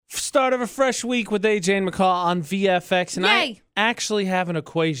Start of a fresh week with AJ and McCall on VFX. And I actually have an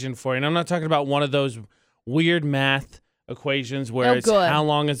equation for you. And I'm not talking about one of those weird math equations where it's how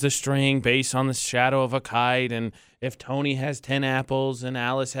long is the string based on the shadow of a kite, and if Tony has 10 apples and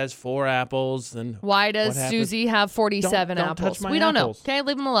Alice has 4 apples, then why does Susie have 47 don't apples? Touch my we don't know. apples. Okay,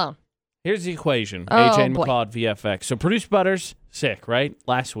 leave them alone. Here's the equation. AJ and McCall at VFX. So Producer Butterz, sick, right?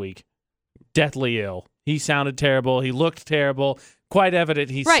 Last week. Deathly ill. He sounded terrible. He looked terrible. Quite evident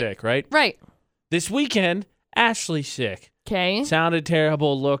he's sick, right? Right. This weekend, Ashley's sick. Okay. Sounded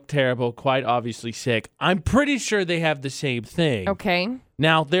terrible, looked terrible, quite obviously sick. I'm pretty sure they have the same thing. Okay.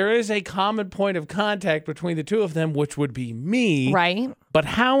 Now, there is a common point of contact between the two of them, which would be me. Right. But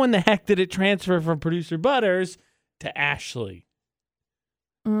how in the heck did it transfer from Producer Butterz to Ashley?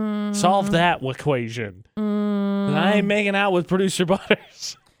 Solve that equation. I ain't making out with Producer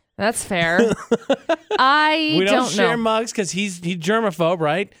Butterz. That's fair. We don't share mugs because he's germaphobe,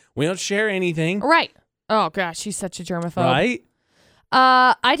 right? We don't share anything. Right. Oh, gosh, she's such a germaphobe. Right?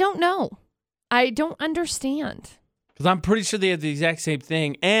 I don't know. I don't understand. Because I'm pretty sure they have the exact same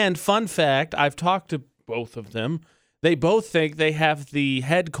thing. And fun fact, I've talked to both of them. They both think they have the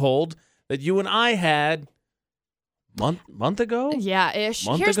head cold that you and I had month ago? Yeah, ish.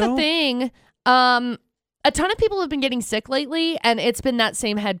 Here's the thing. A ton of people have been getting sick lately, and it's been that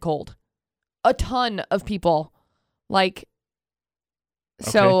same head cold. A ton of people. Like...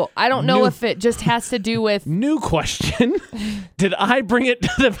 So I don't know if it just has to do with... New question. Did I bring it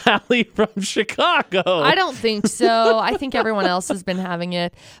to the Valley from Chicago? I don't think so. I think everyone else has been having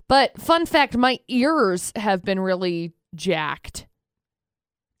it. But fun fact, my ears have been really jacked.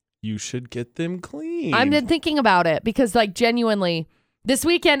 You should get them clean. I've been thinking about it because, like, genuinely, this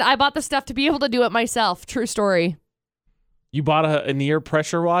weekend I bought the stuff to be able to do it myself. True story. You bought an ear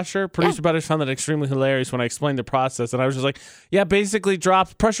pressure washer? Producer Butterz found that extremely hilarious when I explained the process, and I was just like, yeah, basically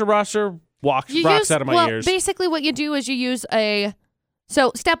drops pressure washer, rocks out of my ears. Basically what you do is you use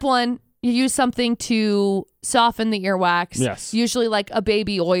so step one, you use something to soften the earwax. Yes. Usually like a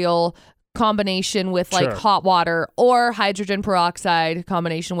baby oil combination with like hot water, or hydrogen peroxide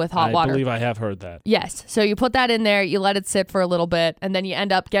combination with hot water. I believe I have heard that. Yes. So you put that in there, you let it sit for a little bit, and then you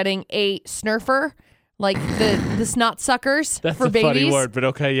end up getting a snurfer. Like the snot suckers That's for babies. That's a funny word, but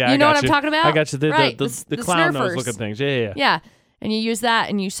okay, yeah, you know what I'm talking about? I got you. Right. The clown nose looking things. Yeah. Yeah, and you use that,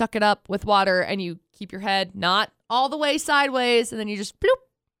 and you suck it up with water, and you keep your head not all the way sideways, and then you just bloop,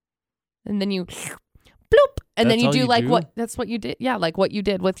 and then you bloop, and then you do like what? That's what you did. Yeah, like what you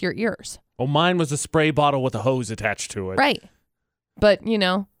did with your ears. Oh, mine was a spray bottle with a hose attached to it. Right, but you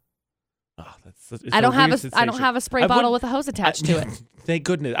know. I don't have a spray bottle with a hose attached to it. Thank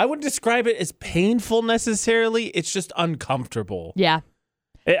goodness. I wouldn't describe it as painful necessarily. It's just uncomfortable. Yeah.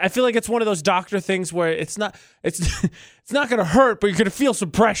 I feel like it's one of those doctor things where it's not going to hurt, but you're going to feel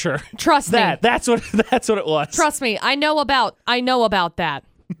some pressure. Trust me. That's what it was. Trust me. I know about that.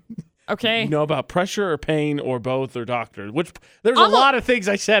 Okay. You know about pressure or pain or both or doctor. There's a lot of things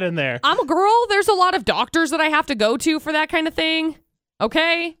I said in there. I'm a girl. There's a lot of doctors that I have to go to for that kind of thing.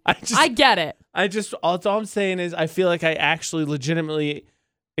 Okay? I get it. All I'm saying is I feel like I actually legitimately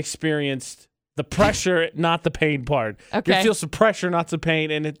experienced the pressure, not the pain part. Okay. You feel some pressure, not some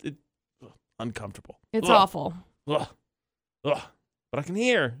pain, and it's uncomfortable. It's awful. Ugh. But I can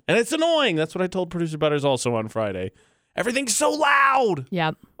hear, and it's annoying. That's what I told Producer Butterz also on Friday. Everything's so loud.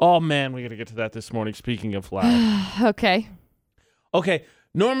 Yep. Oh, man, we got to get to that this morning, speaking of loud. Okay.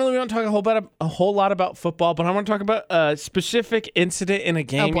 Normally, we don't talk a whole lot about football, but I want to talk about a specific incident in a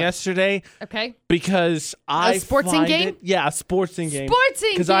game yesterday. Okay. Because a sportsing game? Yeah, a sportsing game.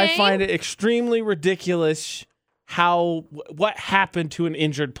 Because I find it extremely ridiculous what happened to an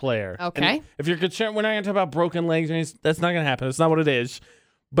injured player. Okay. And if you're concerned, we're not going to talk about broken legs. That's not going to happen. That's not what it is.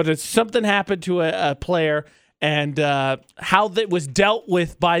 But it's something happened to a player, and how that was dealt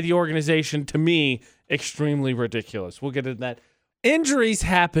with by the organization, to me, extremely ridiculous. We'll get into that. Injuries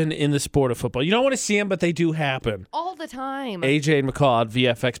happen in the sport of football. You don't want to see them, but they do happen. All the time. AJ and McCall at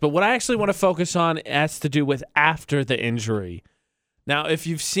VFX. But what I actually want to focus on has to do with after the injury. Now, if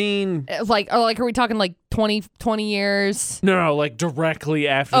you've seen... are we talking like 20 years? No, like directly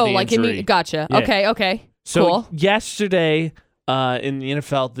after the injury. Gotcha. Yeah. Okay. So cool. Yesterday in the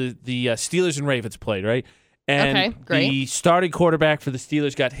NFL, the Steelers and Ravens played, right? And the starting quarterback for the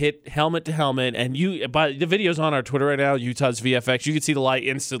Steelers got hit helmet to helmet, and the video's on our Twitter right now, Utah's VFX. You can see the light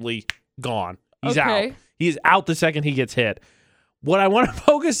instantly gone. He's out. He is out the second he gets hit. What I want to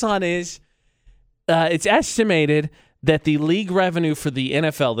focus on is it's estimated that the league revenue for the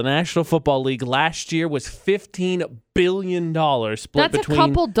NFL, the National Football League, last year was $15 billion split between a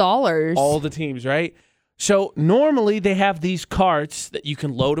couple dollars. All the teams, right? So normally they have these carts that you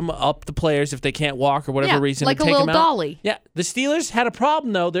can load them up the players if they can't walk or whatever reason. Like and a take little them out. dolly. Yeah. The Steelers had a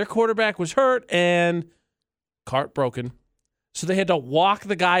problem, though. Their quarterback was hurt and cart broken. So they had to walk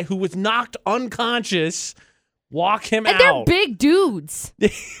the guy who was knocked unconscious, walk him out. And they're big dudes.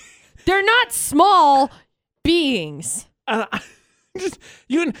 They're not small beings.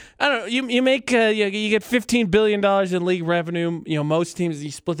 You make you get $15 billion in league revenue. Most teams,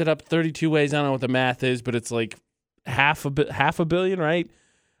 you split it up 32 ways. I don't know what the math is, but it's like half a billion, right?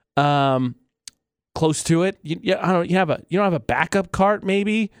 Close to it. You don't have a backup cart,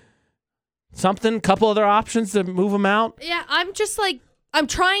 maybe something. Couple other options to move them out. Yeah, I'm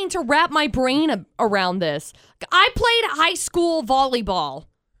trying to wrap my brain around this. I played high school volleyball.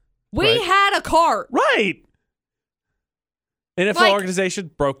 We had a cart. Right. NFL organization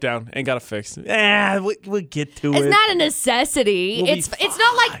broke down and got it fixed. We'll get to it. It's not a necessity. It's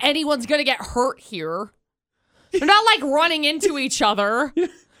not like anyone's going to get hurt here. They're not like running into each other.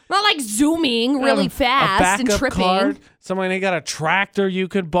 Not like zooming really fast and tripping. Card. Someone ain't got a tractor you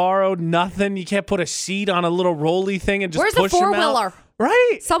could borrow. Nothing. You can't put a seat on a little rolly thing and just push them out. Where's the four-wheeler?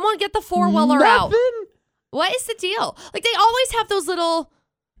 Right. Someone get the four-wheeler out. What is the deal? Like they always have those little,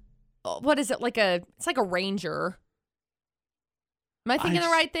 what is it? It's like a Ranger. Am I thinking the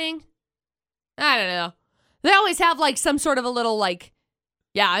right thing? I don't know. They always have like some sort of a little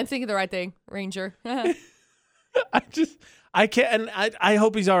I'm thinking the right thing. Ranger. I can't, and I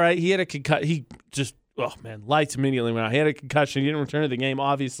hope he's all right. He had a concussion. He just, lights immediately went out. He had a concussion. He didn't return to the game,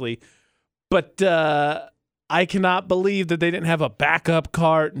 obviously. But I cannot believe that they didn't have a backup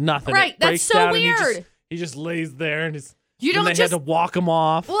cart, nothing. Right, that's so weird. He just lays there and they had to walk him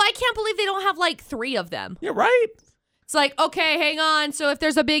off. Well, I can't believe they don't have like 3 of them. Yeah, right. It's like, okay, hang on. So if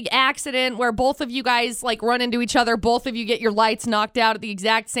there's a big accident where both of you guys like run into each other, both of you get your lights knocked out at the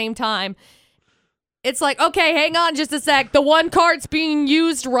exact same time. It's like, okay, hang on just a sec. The one cart's being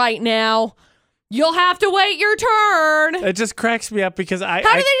used right now. You'll have to wait your turn. It just cracks me up because How do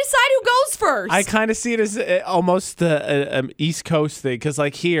they decide who goes first? I kind of see it as almost an East Coast thing because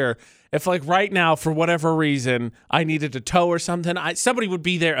like here, if like right now for whatever reason I needed to tow or something, somebody would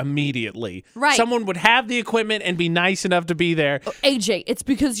be there immediately. Right. Someone would have the equipment and be nice enough to be there. AJ, it's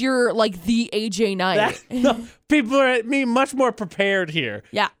because you're like the AJ Knight. No, people are much more prepared here.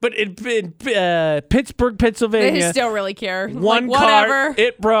 Yeah. But in Pittsburgh, Pennsylvania, they still really care. One like, cart,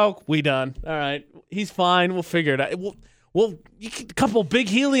 it broke. We done. All right, he's fine. We'll figure it out. We'll a couple big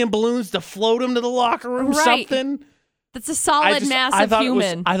helium balloons to float him to the locker room. Right. Something. That's a solid, massive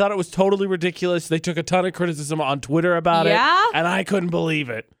human. I thought it was totally ridiculous. They took a ton of criticism on Twitter about it, and I couldn't believe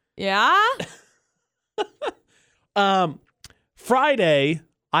it. Yeah? Friday,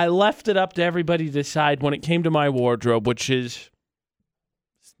 I left it up to everybody to decide when it came to my wardrobe, which is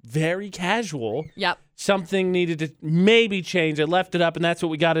very casual. Yep. Something needed to maybe change. I left it up, and that's what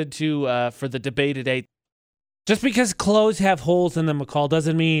we got into for the debate today. Just because clothes have holes in them, McCall,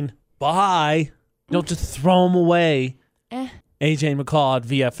 doesn't mean bye. Don't just throw them away. AJ and McCall at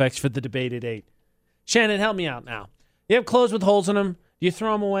VFX for the debate at 8. Shannon, help me out now. You have clothes with holes in them. Do you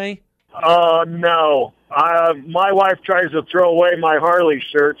throw them away? No. My wife tries to throw away my Harley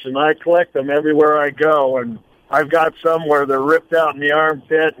shirts, and I collect them everywhere I go. And I've got some where they're ripped out in the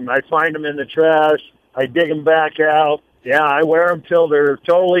armpit, and I find them in the trash. I dig them back out. Yeah, I wear them till they're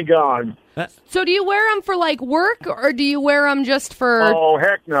totally gone. So do you wear them for, like, work, or do you wear them just for... Oh,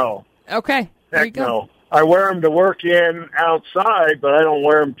 heck no. Okay. Heck no. I wear them to work in outside, but I don't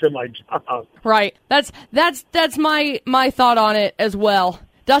wear them to my job. Right. That's my thought on it as well.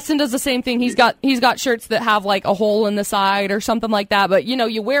 Dustin does the same thing. He's got shirts that have like a hole in the side or something like that. But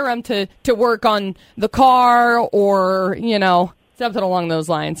you wear them to work on the car or something along those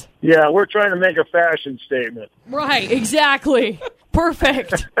lines. Yeah, we're trying to make a fashion statement. Right. Exactly.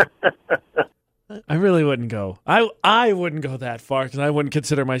 Perfect. I really wouldn't go. I wouldn't go that far because I wouldn't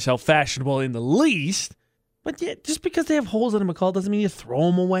consider myself fashionable in the least. But yeah, just because they have holes in them, McCall, doesn't mean you throw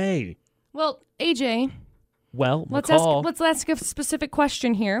them away. Well, AJ. Well, McCall. Let's ask a specific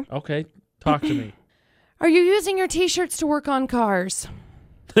question here. Okay, talk to me. Are you using your T-shirts to work on cars?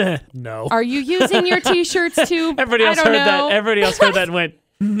 No. Are you using your T-shirts to? Everybody else heard that. Everybody else heard that and went,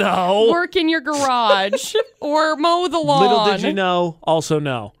 no. Work in your garage or mow the lawn. Little did you know. Also,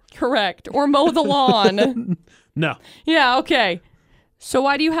 no. Correct. Or mow the lawn. No. Yeah, okay. So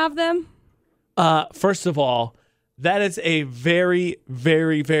why do you have them? First of all, that is a very,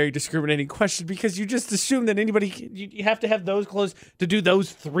 very, very discriminating question because you just assume that you have to have those clothes to do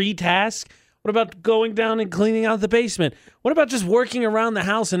those 3 tasks. What about going down and cleaning out the basement? What about just working around the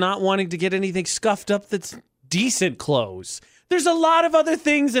house and not wanting to get anything scuffed up that's decent clothes? There's a lot of other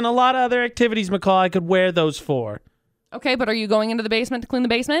things and a lot of other activities, McCall, I could wear those for. Okay, but are you going into the basement to clean the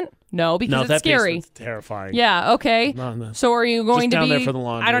basement? No, because it's scary. Basement's terrifying. Yeah, okay. So are you going just to down be, there for the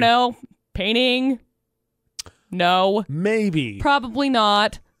laundry. I don't know, painting? No. Maybe. Probably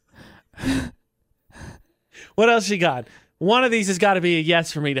not. What else you got? One of these has got to be a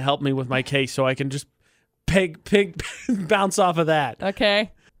yes for me to help me with my case so I can just bounce off of that.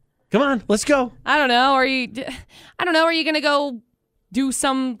 Okay. Come on, let's go. I don't know. Are you going to go do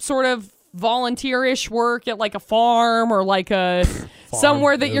some sort of volunteer-ish work at like a farm or like a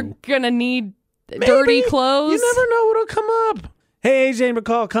somewhere that you're going to need dirty clothes? You never know what'll come up. Hey, AJ and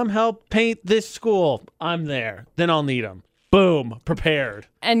McCall, come help paint this school. I'm there. Then I'll need them. Boom, prepared.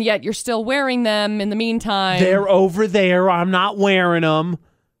 And yet you're still wearing them in the meantime. They're over there. I'm not wearing them.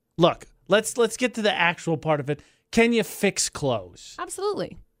 Look, let's get to the actual part of it. Can you fix clothes?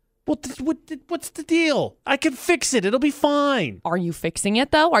 Absolutely. What's the deal? I can fix it. It'll be fine. Are you fixing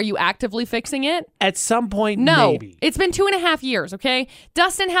it, though? Are you actively fixing it? At some point, no. Maybe. It's been 2.5 years, okay?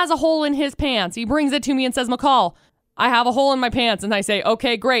 Dustin has a hole in his pants. He brings it to me and says, McCall, I have a hole in my pants. And I say,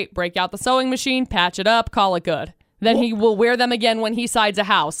 okay, great. Break out the sewing machine, patch it up, call it good. Then he will wear them again when he sides a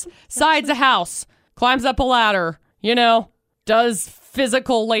house. Sides a house, climbs up a ladder, does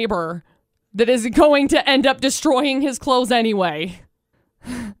physical labor that is going to end up destroying his clothes anyway.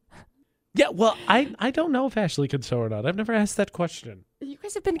 Yeah, well, I don't know if Ashley can sew or not. I've never asked that question. You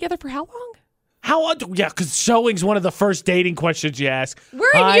guys have been together for how long? Yeah, because sewing's one of the first dating questions you ask. We're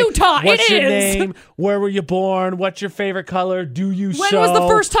in Utah. What's your name? Where were you born? What's your favorite color? Do you sew? When was the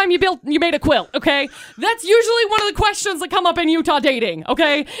first time you made a quilt? Okay, that's usually one of the questions that come up in Utah dating.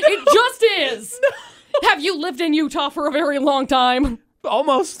 Okay, it just is. No. Have you lived in Utah for a very long time?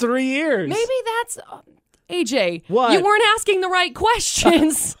 Almost 3 years. Maybe that's AJ. What? You weren't asking the right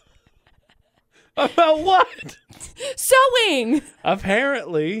questions. About what? Sewing.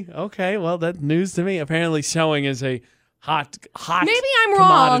 Apparently. Okay, well, that's news to me. Apparently sewing is a hot Maybe I'm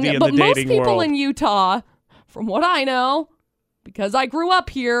wrong, but most people world. in Utah, from what I know, because I grew up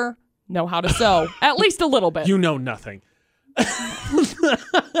here, know how to sew. At least a little bit. You know nothing.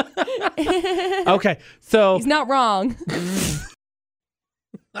 Okay, so... He's not wrong.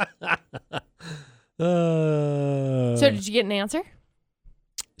 So did you get an answer?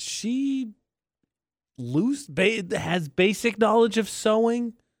 She... has basic knowledge of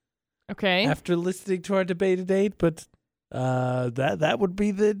sewing. Okay. After listening to our debate date, but that would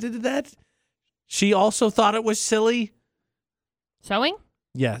be that. She also thought it was silly. Sewing?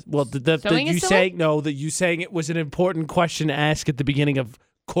 Yeah. Well, you saying it was an important question to ask at the beginning of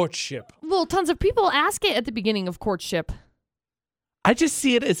courtship. Well, tons of people ask it at the beginning of courtship. I just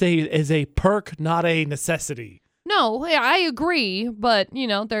see it as a perk, not a necessity. No, I agree, but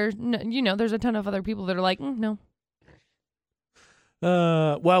there's a ton of other people that are like, no.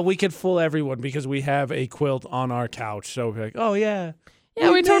 Well, we could fool everyone because we have a quilt on our couch, so we're like, oh yeah,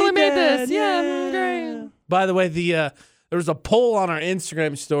 we totally made this. Yeah, great. By the way, there was a poll on our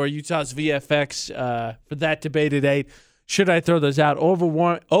Instagram story, Utah's VFX, for that debate date. Should I throw those out?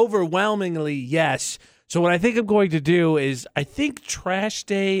 Overwhelmingly, yes. So what I think I'm going to do is, I think trash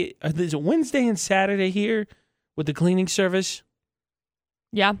day. Is it Wednesday and Saturday here? With the cleaning service?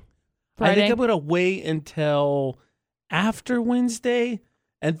 Yeah. Friday. I think I'm going to wait until after Wednesday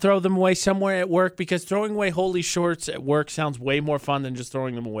and throw them away somewhere at work because throwing away holy shorts at work sounds way more fun than just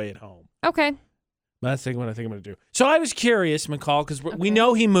throwing them away at home. Okay. That's what I think I'm going to do. So I was curious, McCall, because we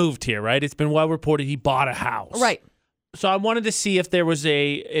know he moved here, right? It's been well reported he bought a house. Right. So I wanted to see if there was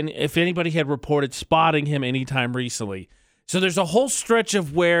if anybody had reported spotting him anytime recently. So there's a whole stretch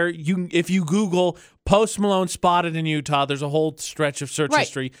of where if you Google Post Malone spotted in Utah, there's a whole stretch of search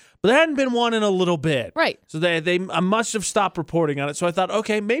history. But there hadn't been one in a little bit. Right. So they must have stopped reporting on it. So I thought,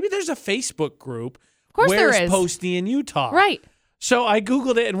 okay, maybe there's a Facebook group. Of course Where's there is. Posty in Utah? Right. So I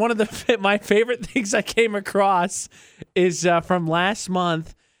Googled it, and one of my favorite things I came across is from last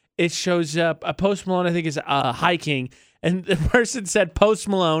month. It shows up, Post Malone, I think, is hiking. And the person said, Post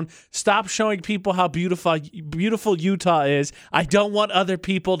Malone, stop showing people how beautiful Utah is. I don't want other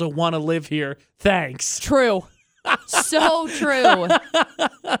people to want to live here. Thanks. True. So true.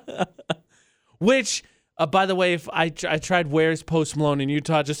 Which, by the way, if I tried Where's Post Malone in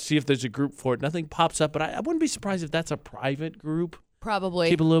Utah just to see if there's a group for it. Nothing pops up, but I wouldn't be surprised if that's a private group. Probably.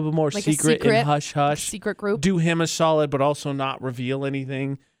 Keep a little bit more like secret and hush-hush. Secret group. Do him a solid, but also not reveal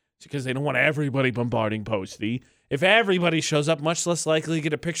anything because they don't want everybody bombarding Posty. If everybody shows up, much less likely to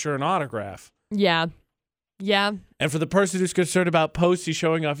get a picture or an autograph. Yeah. Yeah. And for the person who's concerned about Posty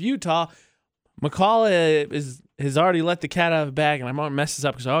showing off Utah, McCall has already let the cat out of the bag, and I might mess this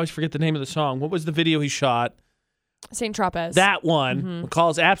up because I always forget the name of the song. What was the video he shot St. Tropez. That one.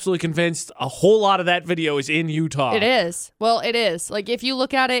 McCall is absolutely convinced a whole lot of that video is in Utah. It is. Well, it is. Like, if you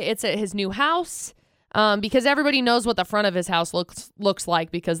look at it, it's at his new house. Because everybody knows what the front of his house looks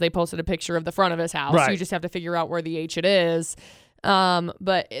like because they posted a picture of the front of his house. Right. So you just have to figure out where the H it is.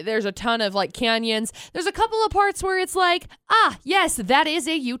 But there's a ton of like canyons. There's a couple of parts where it's like, yes, that is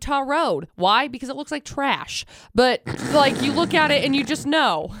a Utah road. Why? Because it looks like trash. But like you look at it and you just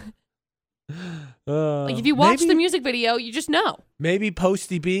know. Like if you watch the music video, you just know. Maybe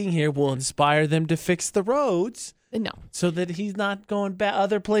Posty being here will inspire them to fix the roads. No. So that he's not going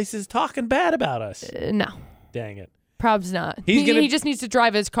other places talking bad about us. No. Dang it. Probs not. He just needs to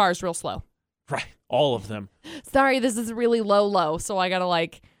drive his cars real slow. Right. All of them. Sorry, this is really low, so I gotta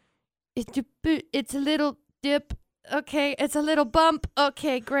like, it's a little dip. Okay, it's a little bump.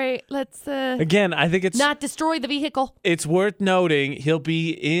 Okay, great. Let's again, I think it's not destroy the vehicle. It's worth noting he'll be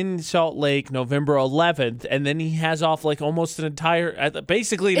in Salt Lake November 11th, and then he has off like almost an entire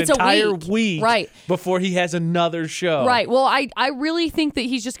week right before he has another show. Right. Well, I really think that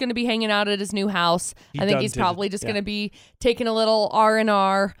he's just going to be hanging out at his new house. I think he's probably just going to be taking a little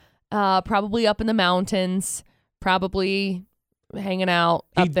R&R, probably up in the mountains, probably hanging out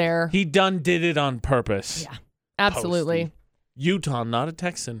up there. He done did it on purpose. Yeah. Absolutely. Posty. Utah, not a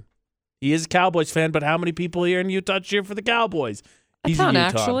Texan. He is a Cowboys fan, but how many people here in Utah cheer for the Cowboys? He's a ton,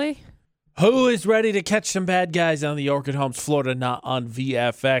 actually. Who is ready to catch some bad guys on the Orchid Homes Florida Not on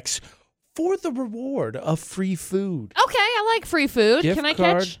VFX for the reward of free food? Okay, I like free food. Gift Can I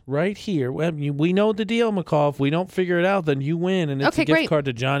card catch? Right here. Well, we know the deal, McCall. If we don't figure it out, then you win, and it's a gift card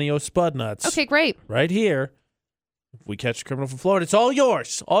to Johnny O. Spudnuts. Okay, great. Right here. If we catch a criminal from Florida, it's all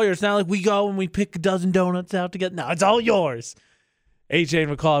yours. All yours. Not like we go and we pick a dozen donuts out together. No, it's all yours. AJ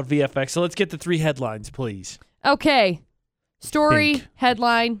and McCall at VFX. So let's get the 3 headlines, please. Okay. Story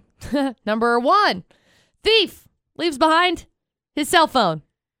headline number 1. Thief leaves behind his cell phone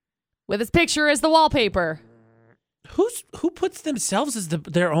with his picture as the wallpaper. Who puts themselves as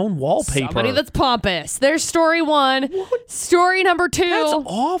their own wallpaper? Somebody that's pompous. There's story 1. What? Story number 2. That's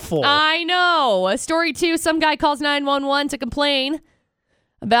awful. I know. Story 2, some guy calls 911 to complain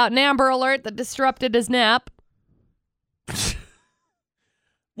about an Amber Alert that disrupted his nap.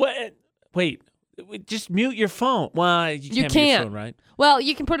 What? Wait. Just mute your phone. Well, you can't mute your phone, right? Well,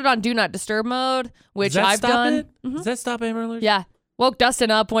 you can put it on Do Not Disturb mode, which I've done. Does that stop Amber Alert? Yeah. Woke Dustin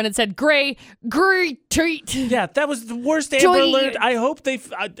up when it said great treat. Yeah, that was the worst Amber Alert. I hope they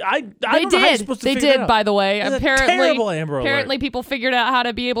don't know how you're supposed to figure it out. By the way. Apparently, terrible Amber Alert. Apparently, people figured out how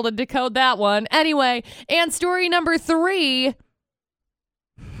to be able to decode that one. Anyway, and story number 3.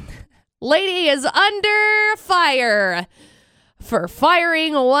 Lady is under fire for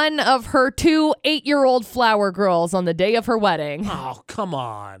firing one of her 2 8-year-old flower girls on the day of her wedding. Oh, come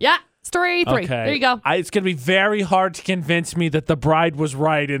on. Yeah. Story 3. Okay. There you go. It's going to be very hard to convince me that the bride was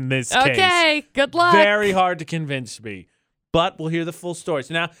right in this case. Okay. Good luck. Very hard to convince me. But we'll hear the full story.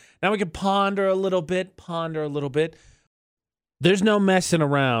 So now we can ponder a little bit. There's no messing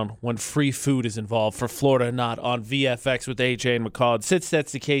around when free food is involved for Florida Not on VFX with AJ and McCall. And since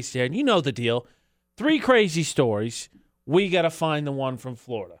that's the case here, and you know the deal, 3 crazy stories. We got to find the one from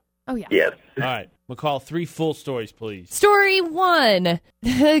Florida. Oh, yeah. Yes. All right. McCall, 3 full stories, please. Story 1.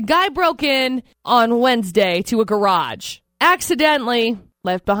 A guy broke in on Wednesday to a garage. Accidentally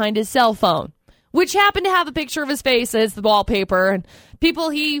left behind his cell phone, which happened to have a picture of his face as the wallpaper. And people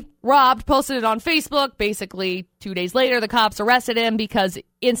he robbed posted it on Facebook. Basically, 2 days later, the cops arrested him because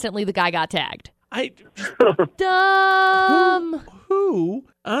instantly the guy got tagged. Dumb. Who?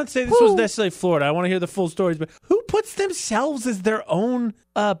 I'm not saying this was necessarily Florida. I want to hear the full stories, but who puts themselves as their own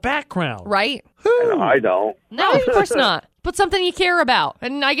background? Right? Who? I don't. No, of course not. Put something you care about.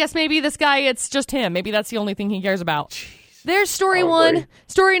 And I guess maybe this guy, it's just him. Maybe that's the only thing he cares about. Jeez. There's story 1.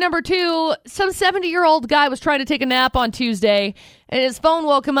 Story number 2. Some 70-year-old guy was trying to take a nap on Tuesday, and his phone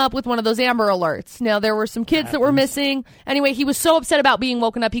woke him up with one of those Amber Alerts. Now, there were some kids that were missing. Anyway, he was so upset about being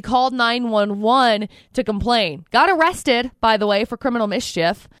woken up, he called 911 to complain. Got arrested, by the way, for criminal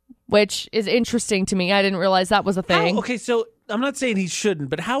mischief, which is interesting to me. I didn't realize that was a thing. Okay, so I'm not saying he shouldn't,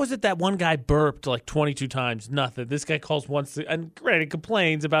 but how is it that one guy burped like 22 times? Nothing. This guy calls once and granted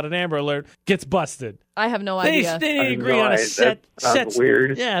complains about an Amber Alert, gets busted. I have no idea. They agree on a set.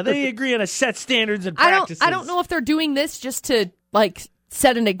 Weird. Yeah, they agree on a set standards and practices. I don't know if they're doing this just to make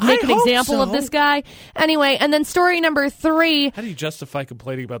an example of this guy. Anyway, and then story number 3. How do you justify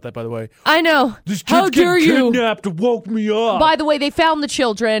complaining about that? By the way, I know. This How kid's dare getting you? Kidnapped woke me up. By the way, they found the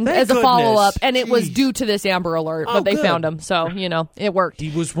children Thank as a goodness. follow-up, and it was Jeez. due to this Amber Alert, but they good. found him, so it worked. He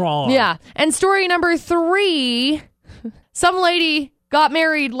was wrong. Yeah, and story number 3: some lady got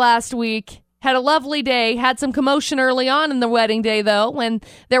married last week Had a lovely day. Had some commotion early on in the wedding day, though, when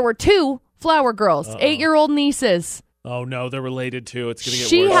there were 2 flower girls, 8-year-old nieces. Oh, no, they're related too. It's going to get worse.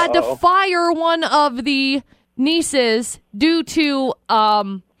 She had to fire one of the nieces due to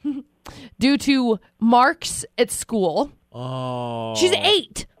marks at school. Oh. She's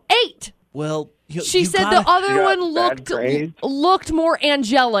 8. 8. Well, she said the other one looked more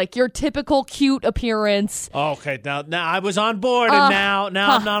angelic, your typical cute appearance. Okay, now I was on board, and now I'm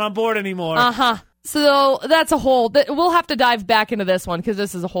not on board anymore. So that's a whole. We'll have to dive back into this one because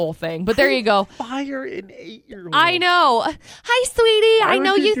this is a whole thing. But there you go. Fire an 8-year-old. I know. Hi, sweetie. I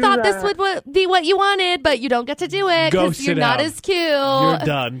know you thought this would be what you wanted, but you don't get to do it because you're not as cute. You're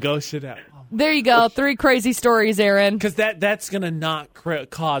done. Go sit down. There you go. 3 crazy stories, Aaron. Because that's going to not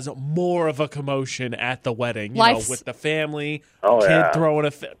cause more of a commotion at the wedding. You know, with the family, kid throwing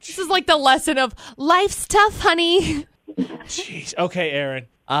a fit. This is like the lesson of life's tough, honey. Jeez. Okay, Aaron.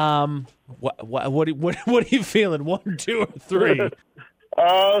 What are you feeling? 1, 2, or 3?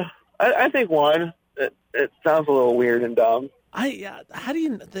 I think 1. It sounds a little weird and dumb.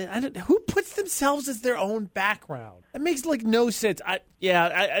 Who puts themselves as their own background? That makes no sense.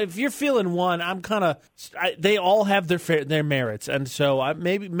 If you're feeling 1, I'm kind of. They all have their merits, and so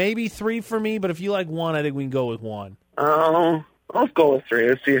maybe 3 for me. But if you like 1, I think we can go with 1. Let's go with 3.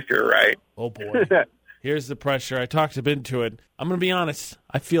 Let's see if you're right. Oh boy. Here's the pressure. I talked him into it. I'm going to be honest.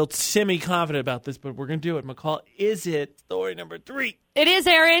 I feel semi-confident about this, but we're going to do it. McCall, is it story number 3? It is,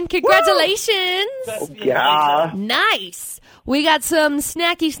 Aaron. Congratulations. Yeah. Nice. We got some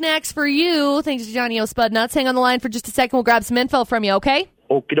snacky snacks for you. Thanks to Johnny O. Spud Nuts. Hang on the line for just a second. We'll grab some info from you, okay?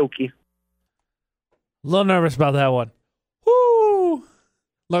 Okie dokie. A little nervous about that one. Woo!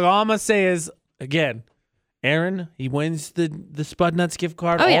 Look, all I'm going to say is, again, Aaron, he wins the Spud Nuts gift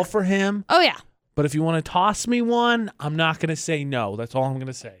card. All for him. Oh, yeah. But if you want to toss me one, I'm not going to say no. That's all I'm going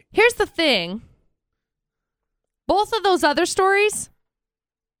to say. Here's the thing. Both of those other stories,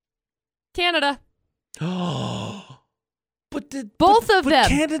 Canada. Both of them.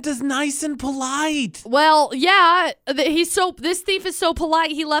 Canada's nice and polite. Well, yeah. This thief is so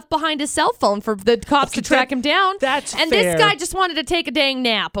polite, he left behind his cell phone for the cops to track him down. That's fair. This guy just wanted to take a dang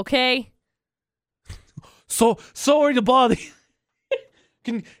nap, okay? So sorry to bother you.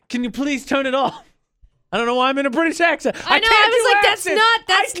 Can you please turn it off? I don't know why I'm in a British accent. I know. I was like,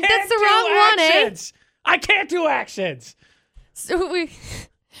 that's the wrong one, eh? I can't do accents. So we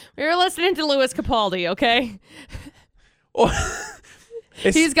were listening to Louis Capaldi, okay?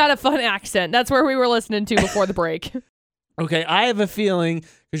 He's got a fun accent. That's where we were listening to before the break. Okay, I have a feeling,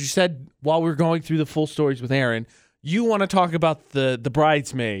 because you said while we were going through the full stories with Aaron, you want to talk about the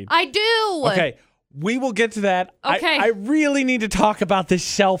bridesmaid. I do. Okay. We will get to that. Okay. I really need to talk about this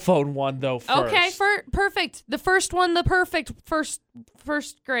cell phone one, though, first. Okay, perfect. The first one, the perfect. First,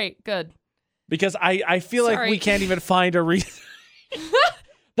 great, good. Because I feel like we can't even find a reason.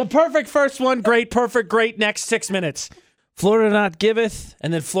 The perfect first one, great, perfect, great, next 6 minutes. Florida Not Giveth,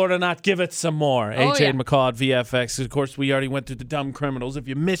 and then Florida Not Giveth some more. AJ and McCall at VFX. Of course, we already went through the dumb criminals. If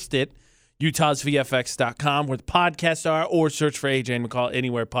you missed it, utahsvfx.com, where the podcasts are, or search for AJ and McCall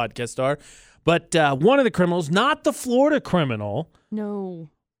anywhere podcasts are. But one of the criminals, not the Florida criminal,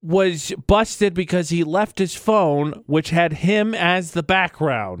 was busted because he left his phone, which had him as the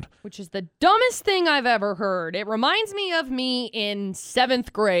background. Which is the dumbest thing I've ever heard. It reminds me of me in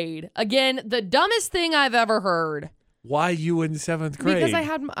 7th grade. Again, the dumbest thing I've ever heard. Why you in 7th grade? Because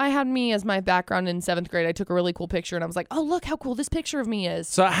I had me as my background in 7th grade. I took a really cool picture, and I was like, oh, look how cool this picture of me is.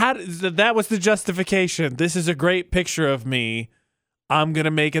 So that was the justification. This is a great picture of me. I'm going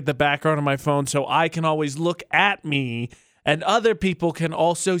to make it the background of my phone so I can always look at me and other people can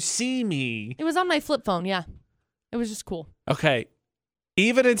also see me. It was on my flip phone, yeah. It was just cool. Okay.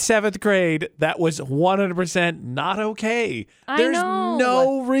 Even in 7th grade, that was 100% not okay. There's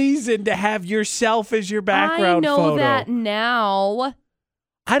no reason to have yourself as your background photo. I know that now.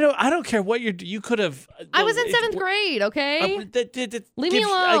 I don't care what you could have. I was in 7th grade, okay? Leave me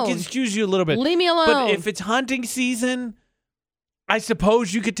alone. I can excuse you a little bit. Leave me alone. But if it's hunting season, I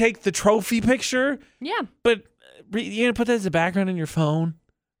suppose you could take the trophy picture. Yeah. But you're going to put that as a background in your phone?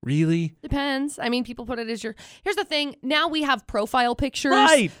 Really? Depends. I mean, people put it as your... Here's the thing. Now we have profile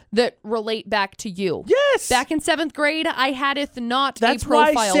pictures that relate back to you. Yes. Back in 7th grade, I had a profile picture. That's why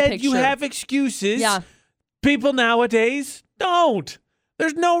I said you have excuses. Yeah. People nowadays don't.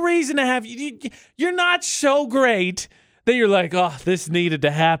 There's no reason to have... You're not so great that you're like, oh, this needed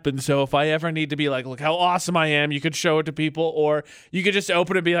to happen. So if I ever need to be like, look how awesome I am, you could show it to people. Or you could just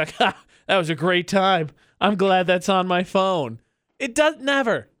open it and be like, ha, that was a great time. I'm glad that's on my phone. It does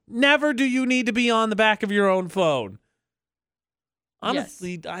never. Never do you need to be on the back of your own phone.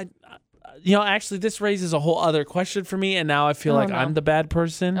 Honestly, yes. actually, this raises a whole other question for me, and now I feel I'm the bad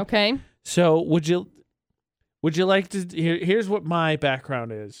person. Okay. So would you like to? Here's what my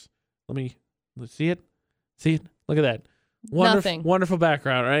background is. Let's see it. See it. Look at that. Nothing. Wonderful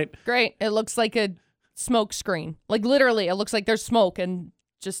background, right? Great. It looks like a smoke screen. Like literally, it looks like there's smoke and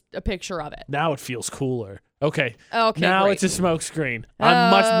just a picture of it. Now it feels cooler. Okay. Okay. Now great. it's a smoke screen. I'm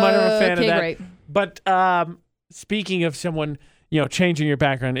much more of a fan of that. Great. But speaking of someone, changing your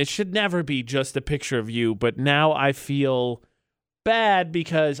background, it should never be just a picture of you. But now I feel bad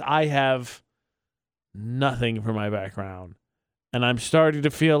because I have nothing for my background. And I'm starting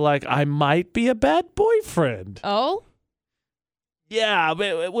to feel like I might be a bad boyfriend. Oh? Yeah,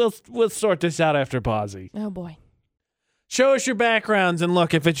 but we'll sort this out after Posy. Oh, boy. Show us your backgrounds, and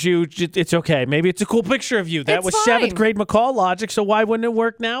look, if it's you, it's okay. Maybe it's a cool picture of you. That it's was fine. 7th grade McCall logic, so why wouldn't it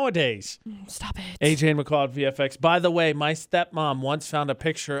work nowadays? Stop it. AJ and McCall at VFX. By the way, my stepmom once found a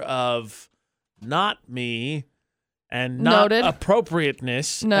picture of not me and not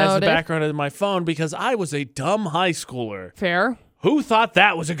appropriateness as the background of my phone because I was a dumb high schooler. Fair. Who thought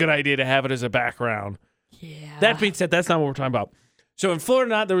that was a good idea to have it as a background? Yeah. That being said, that's not what we're talking about. So in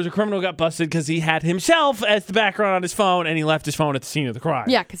Florida, there was a criminal who got busted because he had himself as the background on his phone, and he left his phone at the scene of the crime.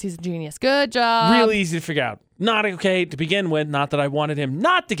 Yeah, because he's a genius. Good job. Really easy to figure out. Not okay to begin with. Not that I wanted him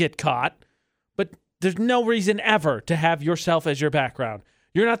not to get caught, but there's no reason ever to have yourself as your background.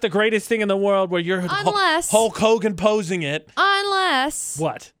 You're not the greatest thing in the world where you're Hulk Hogan posing it. Unless.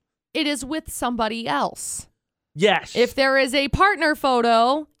 What? It is with somebody else. Yes. If there is a partner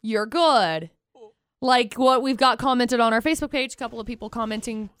photo, you're good. Like what we've got commented on our Facebook page, a couple of people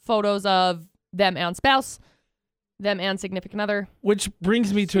commenting photos of them and spouse, them and significant other. Which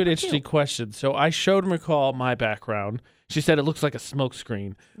brings me to an interesting question. So I showed McCall my background. She said it looks like a smoke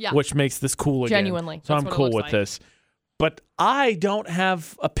screen, which makes this cool again. Genuinely. So I'm cool with this. But I don't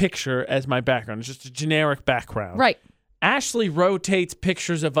have a picture as my background. It's just a generic background. Right. Ashley rotates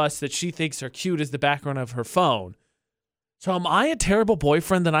pictures of us that she thinks are cute as the background of her phone. So am I a terrible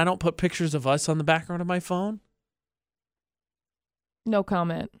boyfriend that I don't put pictures of us on the background of my phone? No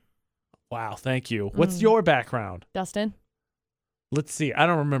comment. Wow, thank you. What's your background? Dustin. Let's see. I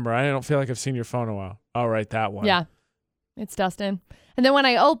don't remember. I don't feel like I've seen your phone in a while. All right, that one. Yeah, it's Dustin. And then when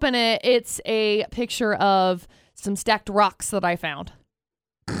I open it, it's a picture of some stacked rocks that I found.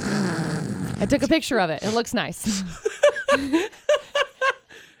 I took a picture of it. It looks nice.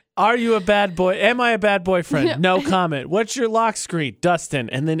 Are you a bad boy? Am I a bad boyfriend? No comment. What's your lock screen? Dustin.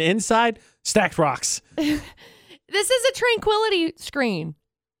 And then inside, stacked rocks. This is a tranquility screen.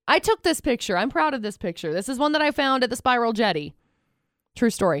 I took this picture. I'm proud of this picture. This is one that I found at the Spiral Jetty. True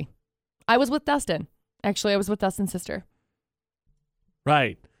story. I was with Dustin. Actually, I was with Dustin's sister.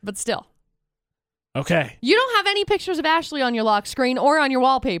 Right. But still. Okay. You don't have any pictures of Ashley on your lock screen or on your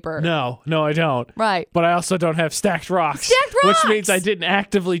wallpaper. No, I don't. Right. But I also don't have stacked rocks. Stacked rocks! Which means I didn't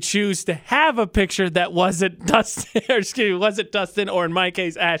actively choose to have a picture that wasn't Dustin, wasn't Dustin, or in my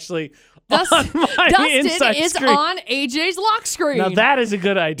case, Ashley, on my Dustin inside is screen. on AJ's lock screen. Now that is a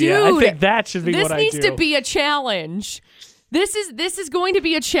good idea. Dude, I think that should be what I do. This needs to be a challenge. This is going to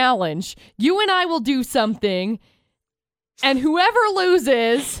be a challenge. You and I will do something, and whoever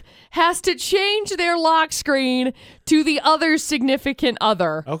loses has to change their lock screen to the other's significant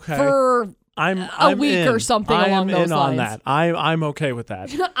other for a week or something along those lines. I'm in on that. I'm okay with that.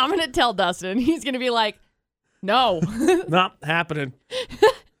 I'm going to tell Dustin. He's going to be like, no. Not happening.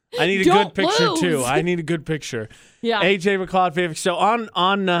 I need a good picture, too. I need a good picture. Yeah. AJ McCall at VFX. So on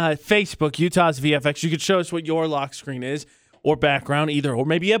Facebook, Utah's VFX, you could show us what your lock screen is or background, either, or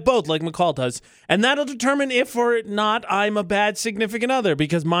maybe you have both like McCall does. And that'll determine if or not I'm a bad significant other,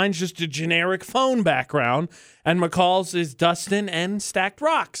 because mine's just a generic phone background and McCall's is Dustin and stacked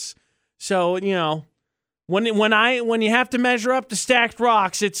rocks. So, when you have to measure up to stacked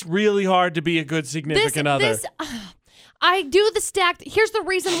rocks, it's really hard to be a good significant other. I do the stacked. Here's the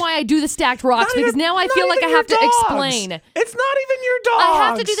reason why I do the stacked rocks, because now I feel like I have to explain. It's not even your dogs. I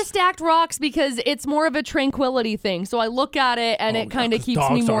have to do the stacked rocks because it's more of a tranquility thing. So I look at it and it kind of keeps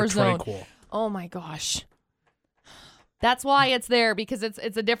me more zoned. Oh my gosh. That's why it's there, because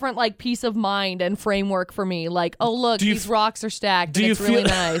it's a different peace of mind and framework for me. Like, oh look, these rocks are stacked. And it's really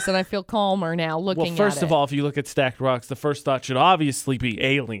nice, and I feel calmer now looking at it. Well, first of all, if you look at stacked rocks, the first thought should obviously be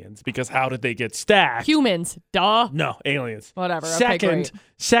aliens, because how did they get stacked? Humans, duh. No, aliens. Whatever.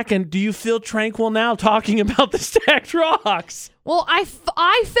 Second, do you feel tranquil now talking about the stacked rocks? Well, I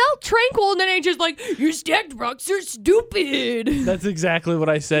felt tranquil, and then AJ's like, your stacked rocks are stupid. That's exactly what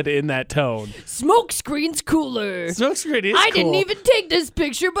I said in that tone. Smoke screen's cooler. Smoke screen is cool. I didn't even take this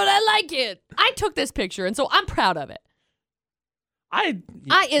picture, but I like it. I took this picture, and so I'm proud of it. I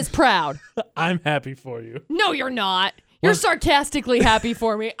is proud. I'm happy for you. No, you're not. You're sarcastically happy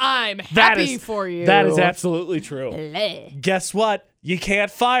for me. I'm happy for you. That is absolutely true. Guess what? You can't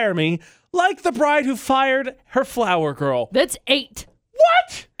fire me like the bride who fired her flower girl. That's 8.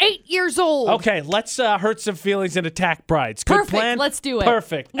 What? 8 years old. Okay, let's hurt some feelings and attack brides. Good Perfect. plan? Let's do it.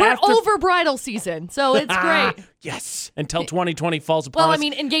 Perfect. We're over bridal season, so it's great. Yes. Until 2020 falls upon us. Well, I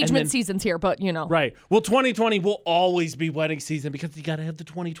mean, engagement season's here, but you know. Right. Well, 2020 will always be wedding season because you got to have the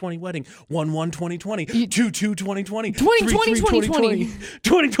 2020 wedding. 1/1/2020, 2/2/2020, 2020.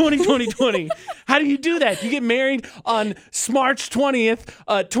 2020. How do you do that? You get married on March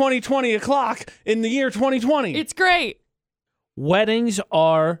 20th, 2020 o'clock in the year 2020. It's great. Weddings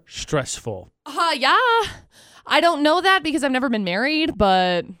are stressful. Yeah. I don't know that because I've never been married,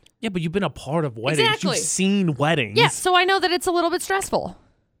 but... Yeah, but you've been a part of weddings. Exactly. You've seen weddings. Yeah, so I know that it's a little bit stressful.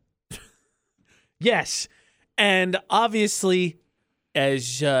 Yes. And obviously,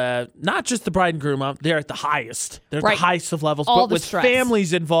 as not just the bride and groom, they're at the highest. They're at the highest of levels. All but the with stress.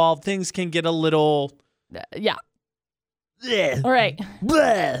 Families involved, things can get a little... Yeah. Bleh. All right.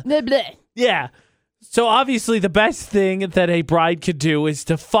 Bleh. Bleh, bleh. Yeah. So obviously the best thing that a bride could do is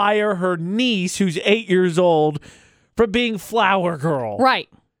to fire her niece, who's 8 years old, for being flower girl. Right.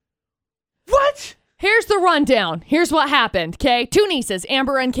 What? Here's the rundown. Here's what happened, okay? 2 nieces,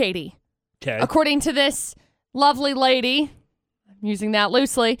 Amber and Katie. Okay. According to this lovely lady, I'm using that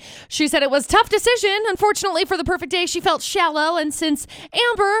loosely, she said it was a tough decision. Unfortunately, for the perfect day, she felt shallow. And since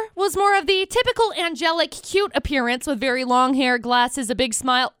Amber was more of the typical angelic, cute appearance with very long hair, glasses, a big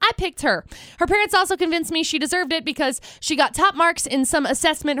smile, I picked her. Her parents also convinced me she deserved it because she got top marks in some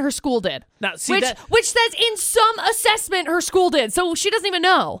assessment her school did. Now, see which says in some assessment her school did. So she doesn't even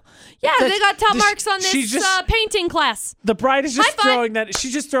know. Yeah, they got top marks on this painting class. The bride is just throwing that.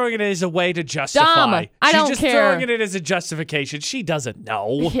 She's just throwing it as a way to justify. Dumb. I don't care. She's just throwing it as a justification. She doesn't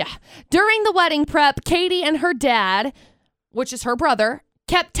know. Yeah. During the wedding prep, Katie and her dad, which is her brother,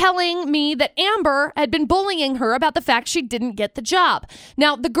 kept telling me that Amber had been bullying her about the fact she didn't get the job.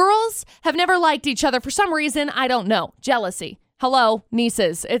 Now, the girls have never liked each other for some reason. I don't know. Jealousy. Hello,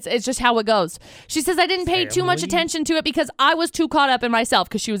 nieces. It's just how it goes. She says, I didn't pay too much attention to it because I was too caught up in myself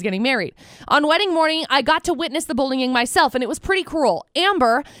because she was getting married. On wedding morning, I got to witness the bullying myself, and it was pretty cruel.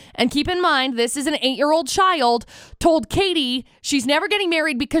 Amber, and keep in mind, this is an 8-year-old child, told Katie she's never getting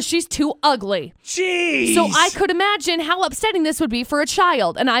married because she's too ugly. Jeez. So I could imagine how upsetting this would be for a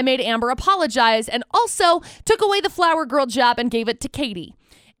child, and I made Amber apologize and also took away the flower girl job and gave it to Katie.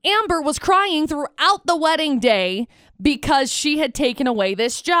 Amber was crying throughout the wedding day because she had taken away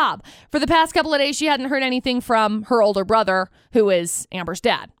this job. For the past couple of days, she hadn't heard anything from her older brother, who is Amber's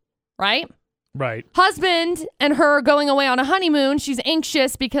dad, right? Right. Husband and her going away on a honeymoon. She's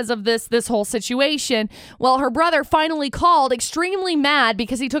anxious because of this whole situation. Well, her brother finally called, extremely mad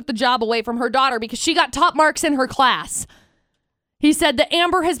because he took the job away from her daughter because she got top marks in her class. He said that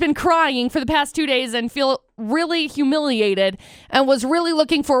Amber has been crying for the past 2 days and feel really humiliated and was really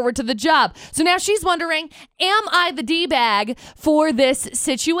looking forward to the job. So now she's wondering, am I the D-bag for this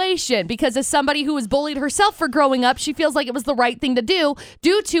situation? Because as somebody who was bullied herself for growing up, she feels like it was the right thing to do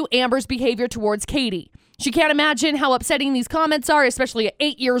due to Amber's behavior towards Katie. She can't imagine how upsetting these comments are, especially at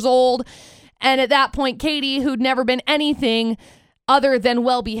 8 years old. And at that point, Katie, who'd never been anything other than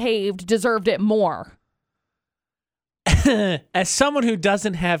well-behaved, deserved it more. As someone who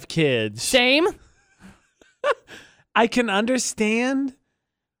doesn't have kids, Same. I can understand,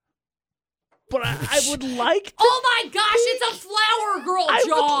 but I would like to. Oh my gosh, it's a flower girl job.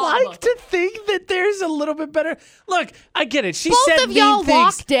 I would like to think that there's a little bit better. Look, I get it. She Both said of y'all mean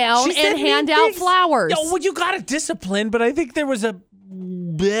things. walk down and hand out flowers. Yo, well, you got to discipline, but I think there was a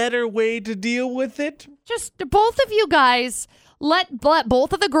better way to deal with it. Just both of you guys, let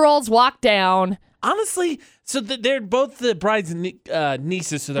both of the girls walk down. Honestly, so they're both the bride's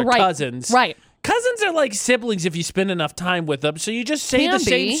nieces, so they're cousins. Right. Cousins are like siblings if you spend enough time with them. So you just say the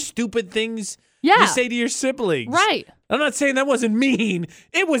same stupid things you say to your siblings. Right. I'm not saying that wasn't mean.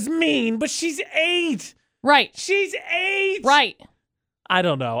 It was mean, but she's 8. Right. She's 8. Right. I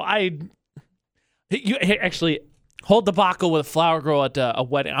don't know. You actually hold the debacle with a flower girl at a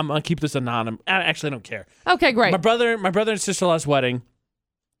wedding. I'm gonna keep this anonymous. I don't care. Okay, great. My brother and sister-in-law's wedding.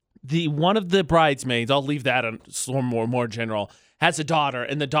 One of the bridesmaids, I'll leave that on more general, has a daughter,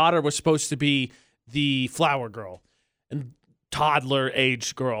 and the daughter was supposed to be the flower girl and toddler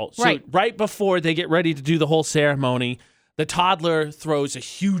age girl. So right before they get ready to do the whole ceremony, the toddler throws a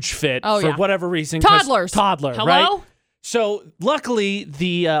huge fit for whatever reason. Toddler, Hello? Right? So luckily,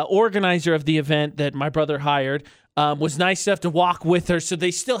 the organizer of the event that my brother hired was nice enough to walk with her, so they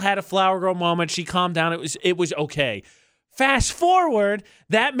still had a flower girl moment. She calmed down. It was okay. Fast forward,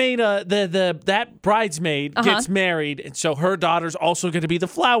 that bridesmaid gets married, and so her daughter's also going to be the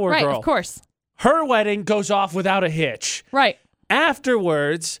flower girl. Right, of course. Her wedding goes off without a hitch. Right.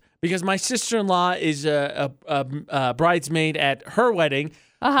 Afterwards, because my sister-in-law is a bridesmaid at her wedding,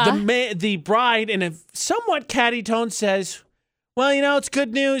 the bride, in a somewhat catty tone, says, well, it's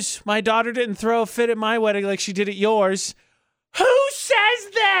good news. My daughter didn't throw a fit at my wedding like she did at yours. Who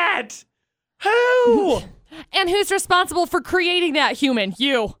says that? Who? And who's responsible for creating that human?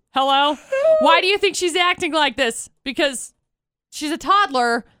 You. Hello? Why do you think she's acting like this? Because she's a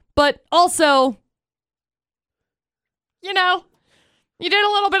toddler, but also, you did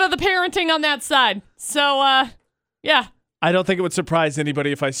a little bit of the parenting on that side. So, yeah. I don't think it would surprise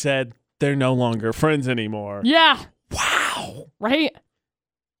anybody if I said they're no longer friends anymore. Yeah. Wow. Right?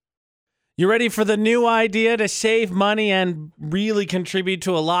 You ready for the new idea to save money and really contribute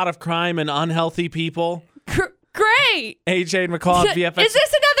to a lot of crime and unhealthy people? Great. AJ and McCall at VFX. Is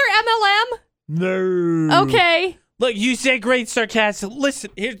this another MLM? No. Okay. Look, you say great sarcastic.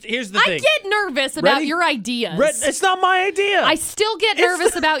 Listen, here's the thing. I get nervous about your ideas. It's not my idea. I still get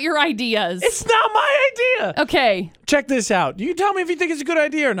nervous about your ideas. It's not my idea. Okay. Check this out. You tell me if you think it's a good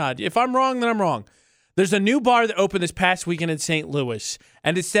idea or not. If I'm wrong, then I'm wrong. There's a new bar that opened this past weekend in St. Louis.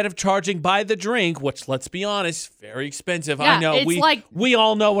 And instead of charging by the drink, which, let's be honest, very expensive. Yeah, I know. it's we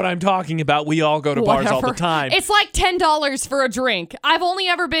all know what I'm talking about. We all go to bars all the time. It's like $10 for a drink. I've only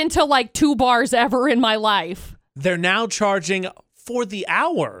ever been to like 2 bars ever in my life. They're now charging for the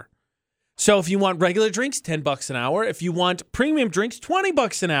hour. So if you want regular drinks, $10 an hour. If you want premium drinks,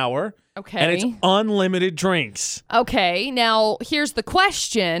 $20 an hour. Okay. And it's unlimited drinks. Okay. Now, here's the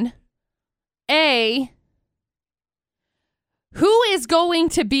question. Who is going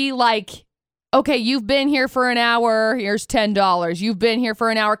to be like, okay, you've been here for an hour, here's $10. You've been here for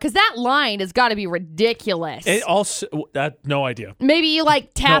an hour. Because that line has got to be ridiculous. It also, no idea. Maybe you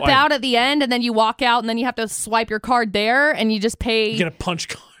like tap out at the end and then you walk out and then you have to swipe your card there and you just pay. You get a punch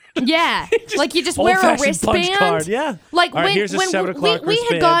card. Yeah. Like you just wear a wristband. Punch card. Yeah. Like all right, here's a 7 o'clock we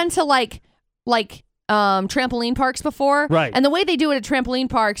had gone to like trampoline parks before. Right. And the way they do it at trampoline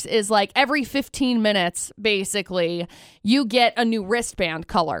parks is like every 15 minutes, basically, you get a new wristband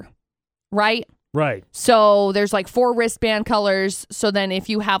color. Right? Right. So there's like 4 wristband colors. So then if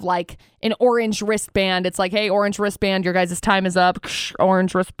you have like an orange wristband, it's like, hey, orange wristband, your guys' time is up.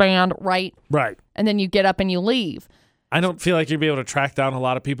 Orange wristband, right? Right. And then you get up and you leave. I don't feel like you'd be able to track down a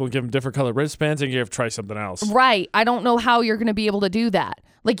lot of people and give them different color wristbands, and you have to try something else. Right. I don't know how you're going to be able to do that.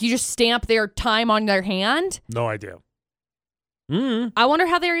 Like you just stamp their time on their hand? No idea. I wonder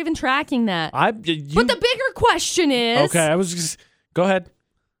how they're even tracking that. But the bigger question is... Okay, go ahead.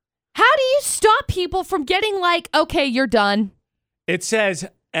 How do you stop people from getting like, okay, you're done? It says,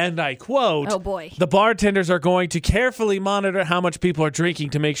 and I quote, oh boy, the bartenders are going to carefully monitor how much people are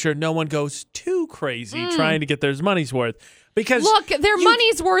drinking to make sure no one goes too crazy trying to get their money's worth. Because look, their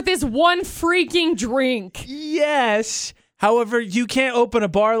money's worth is 1 freaking drink. Yes. However, you can't open a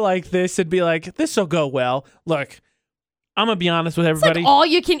bar like this and be like, this will go well. Look, I'm going to be honest with everybody. It's like all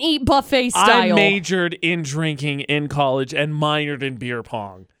you can eat buffet style. I majored in drinking in college and minored in beer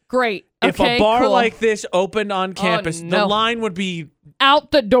pong. Great. If a bar like this opened on campus, the line would be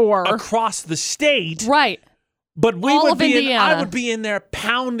out the door across the state. Right. But I would be in there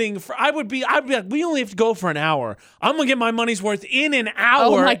pounding I'd be like, we only have to go for an hour. I'm going to get my money's worth in an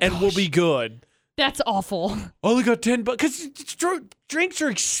hour and we'll be good. That's awful. Only got $10 because drinks are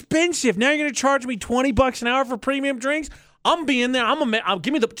expensive. Now you're going to charge me $20 an hour for premium drinks. I'm being there.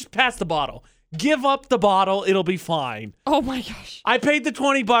 Just pass the bottle. Give up the bottle. It'll be fine. Oh my gosh. I paid the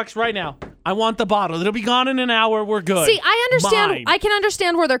 $20 right now. I want the bottle. It'll be gone in an hour. We're good. See, I understand. I can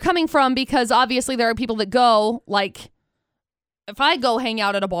understand where they're coming from because obviously there are people that go, like, if I go hang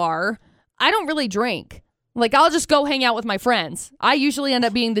out at a bar, I don't really drink. Like, I'll just go hang out with my friends. I usually end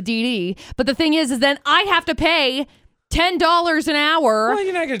up being the DD. But the thing is then I have to pay $10 an hour to hang out. If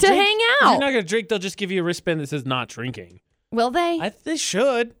you're not going to drink, they'll just give you a wristband that says not drinking. Will they? They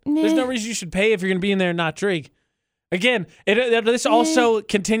should. There's no reason you should pay if you're going to be in there and not drink. Again, this also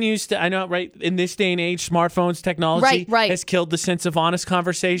continues to, I know, right, in this day and age, smartphones, technology has killed the sense of honest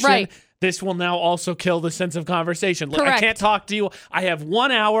conversation. Right. This will now also kill the sense of conversation. Look, Correct. I can't talk to you. I have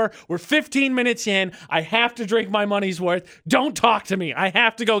 1 hour. We're 15 minutes in. I have to drink my money's worth. Don't talk to me. I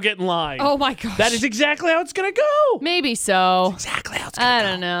have to go get in line. Oh, my gosh. That is exactly how it's going to go. Maybe so. That's exactly how it's going to go. I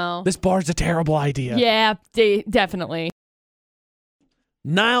don't know. This bar's a terrible idea. Yeah, definitely.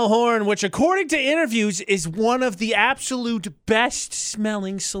 Niall Horan, which according to interviews is one of the absolute best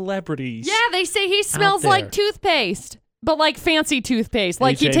smelling celebrities. Yeah, they say he smells like toothpaste. But like fancy toothpaste.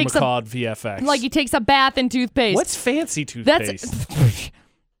 Like AJ he takes McCall VFX. Like he takes a bath in toothpaste. What's fancy toothpaste? That's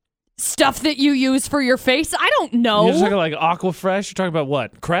stuff that you use for your face. I don't know. You're talking like Aquafresh? You're talking about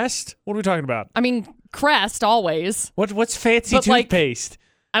what? Crest? What are we talking about? I mean, Crest always. What's fancy toothpaste?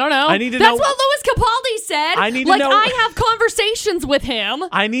 I don't know. I need to That's know. what Louis Capaldi said. I need to know. I have conversations with him.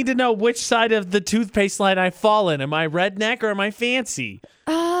 I need to know which side of the toothpaste line I fall in. Am I redneck or am I fancy?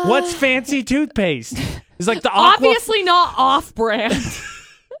 What's fancy toothpaste? It's like the obviously not off-brand.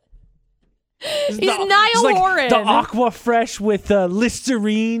 He's Niall Horan. The Aquafresh with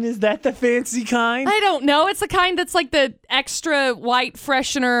Listerine. Is that the fancy kind? I don't know. It's the kind that's like the extra white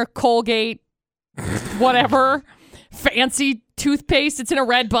freshener, Colgate, whatever. Fancy toothpaste. It's in a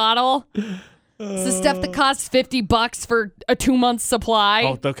red bottle. It's the stuff that costs $50 for a 2-month supply.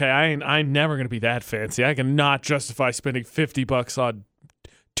 Oh, okay. I'm never gonna be that fancy. I cannot justify spending $50 on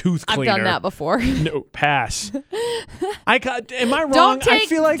tooth cleaner. I've done that before. No, pass. Am I wrong? Don't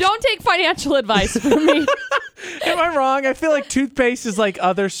take financial advice from me. Am I wrong? I feel like toothpaste is like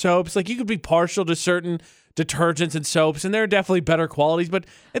other soaps. Like you could be partial to certain detergents and soaps, and there are definitely better qualities. But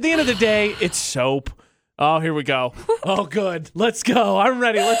at the end of the day, it's soap. Oh, here we go. Oh, good. Let's go. I'm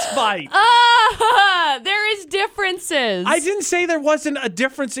ready. Let's fight. There is differences. I didn't say there wasn't a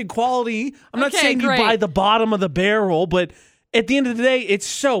difference in quality. I'm not saying great. you buy the bottom of the barrel, but at the end of the day, it's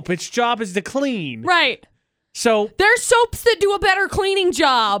soap. Its job is to clean. Right. So there's soaps that do a better cleaning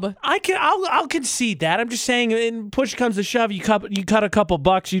job. I'll concede that. I'm just saying, in push comes to shove, you cut a couple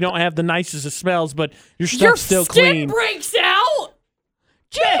bucks, you don't have the nicest of smells, but your stuff's still clean. Your skin breaks out.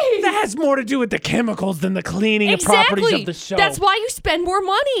 Jeez. That has more to do with the chemicals than the cleaning properties of the soap. That's why you spend more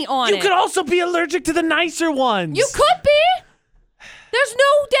money on it. You could also be allergic to the nicer ones. You could be. There's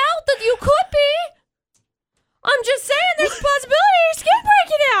no doubt that you could be. I'm just saying there's a possibility of your skin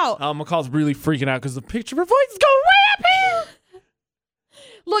breaking out. McCall's really freaking out because the picture of her voice is going way up here.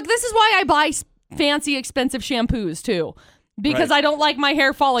 Look, this is why I buy fancy, expensive shampoos too. Because I don't like my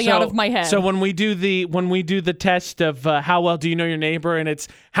hair falling out of my head. So when we do the test of how well do you know your neighbor, and it's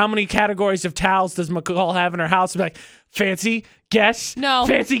how many categories of towels does McCall have in her house? We're like, fancy, guess. No.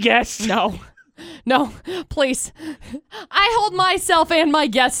 Fancy, guess. No, please. I hold myself and my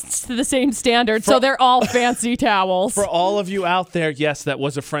guests to the same standard, so they're all fancy towels. For all of you out there, yes, that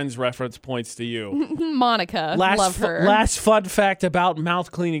was a Friends reference, points to you. Monica, love her. Last fun fact about mouth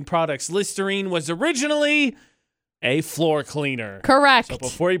cleaning products. Listerine was originally a floor cleaner. Correct. So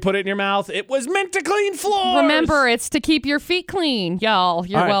before you put it in your mouth, it was meant to clean floors. Remember, it's to keep your feet clean, y'all.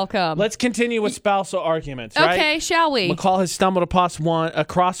 You're welcome. Let's continue with spousal arguments, right? Okay, shall we? McCall has stumbled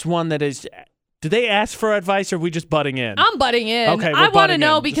across one that is... Did they ask for advice, or are we just butting in? I'm butting in. Okay, I want to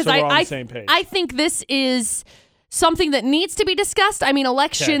know because so we're on the same page. I think this is something that needs to be discussed. I mean,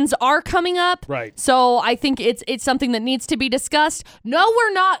 elections are coming up. Right. So I think it's something that needs to be discussed. No,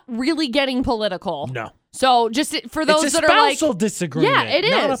 we're not really getting political. No. So just for those that are like... It's a spousal disagreement. Yeah,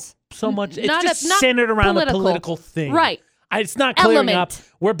 it is. So much. It's just centered around a political thing. Right. It's not clearing up.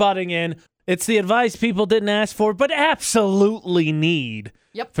 We're butting in. It's the advice people didn't ask for, but absolutely need.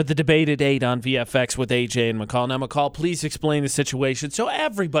 Yep. For the debate at 8 on VFX with AJ and McCall. Now, McCall, please explain the situation so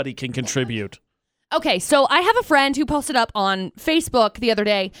everybody can contribute. Okay, so I have a friend who posted up on Facebook the other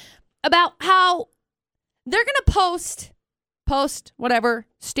day about how they're going to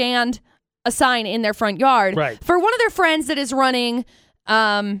stand a sign in their front yard for one of their friends that is running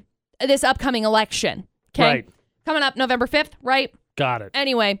this upcoming election. Okay? Right. Coming up November 5th, right? Got it.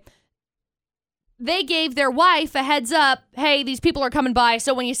 Anyway, they gave their wife a heads up, hey, these people are coming by,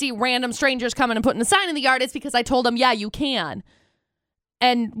 so when you see random strangers coming and putting a sign in the yard, it's because I told them, yeah, you can.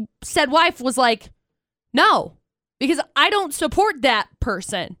 And said wife was like, no, because I don't support that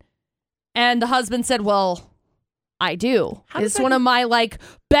person. And the husband said, well, I do. It's one of my,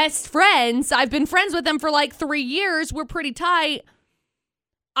 best friends. I've been friends with them for, 3 years. We're pretty tight.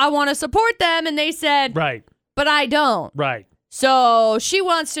 I want to support them. And they said, right, but I don't. Right. So she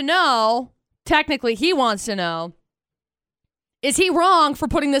wants to know... Technically, he wants to know, is he wrong for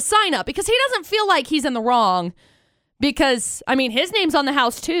putting this sign up? Because he doesn't feel like he's in the wrong because, his name's on the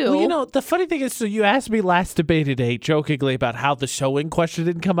house too. Well, the funny thing is, so you asked me last debate at 8 jokingly about how the sewing question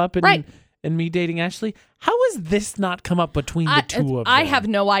didn't come up in me dating Ashley. How has this not come up between the two of them? I have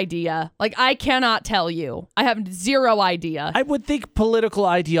no idea. I cannot tell you. I have zero idea. I would think political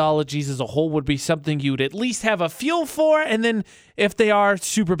ideologies as a whole would be something you'd at least have a feel for, and then if they are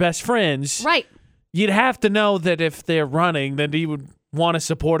super best friends, right, you'd have to know that if they're running, then you would want to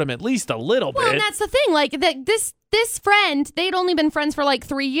support them at least a little bit. Well, and that's the thing. This friend, they'd only been friends for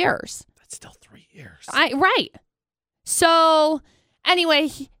 3 years. That's still 3 years. Right. So, anyway...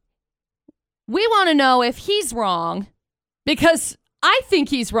 We want to know if he's wrong Because I think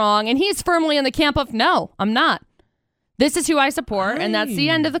he's wrong, and he's firmly in the camp of, no, I'm not. This is who I support, and that's the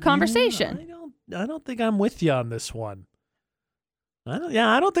end of the conversation. I don't think I'm with you on this one.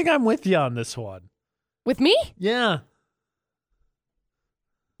 I don't think I'm with you on this one. With me? Yeah.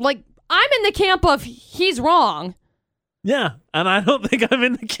 Like, I'm in the camp of he's wrong. Yeah, and I don't think I'm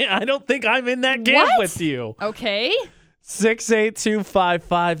in that camp with you. Okay.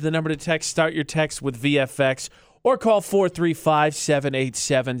 68255, the number to text. Start your text with VFX or call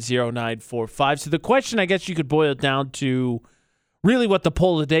 435-787-0945. So the question, I guess you could boil it down to really what the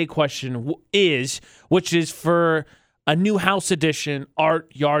poll of the day question is, which is for a new house addition,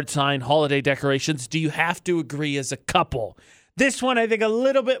 art, yard sign, holiday decorations, do you have to agree as a couple? This one, I think, a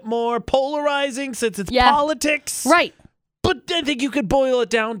little bit more polarizing since it's politics. Right. But I think you could boil it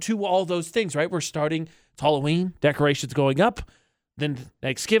down to all those things, right? We're starting, it's Halloween, decorations going up, then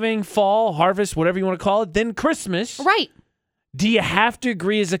Thanksgiving, fall, harvest, whatever you want to call it, then Christmas. Right. Do you have to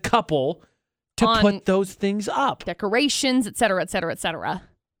agree as a couple to put those things up? Decorations, et cetera, et cetera, et cetera.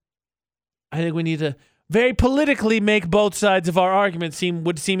 I think we need to very politically make both sides of our argument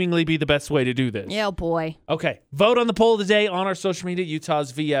would seemingly be the best way to do this. Yeah, boy. Okay. Vote on the poll of the day on our social media,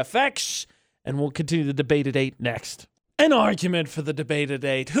 Utah's VFX, and we'll continue the debate at 8 next. An argument for the debate at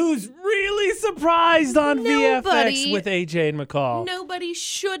 8. Who's really surprised on VFX with AJ and McCall? Nobody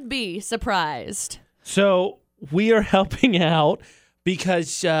should be surprised. So we are helping out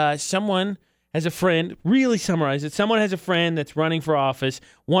because someone has a friend, really summarize it, someone has a friend that's running for office,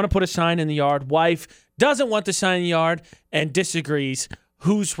 want to put a sign in the yard, wife doesn't want the sign in the yard and disagrees.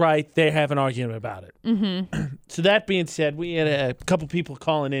 Who's right? They have an argument about it. Mm-hmm. So that being said, we had a couple people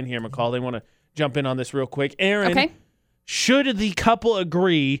calling in here, McCall. They want to jump in on this real quick. Aaron, okay. Should the couple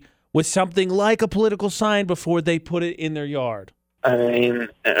agree with something like a political sign before they put it in their yard? I mean,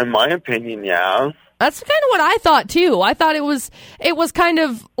 in my opinion, yeah. That's kind of what I thought, too. I thought it was kind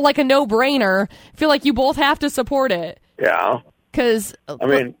of like a no-brainer. I feel like you both have to support it. Yeah. Because I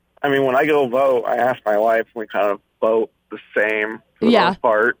mean, when I go vote, I ask my wife, we kind of vote the same for the most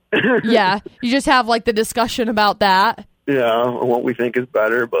part. Yeah. You just have, like, the discussion about that. Yeah, what we think is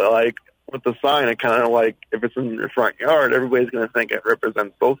better. But, like, with the sign, it kind of like, if it's in your front yard, everybody's going to think it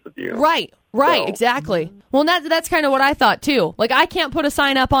represents both of you. Right, so. Exactly. Well, that's kind of what I thought, too. Like, I can't put a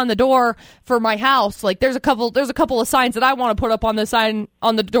sign up on the door for my house. Like, there's a couple of signs that I want to put up on the sign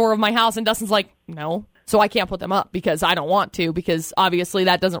on the door of my house, and Dustin's like, no. So I can't put them up because I don't want to, because obviously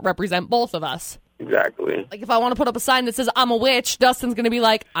that doesn't represent both of us. Exactly. Like, if I want to put up a sign that says, I'm a witch, Dustin's going to be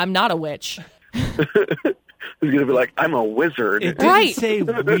like, I'm not a witch. He's going to be like, I'm a wizard. It didn't say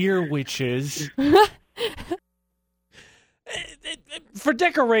we're witches. For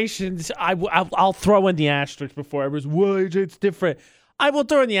decorations, I'll throw in the asterisk before everyone's, well, it's different. I will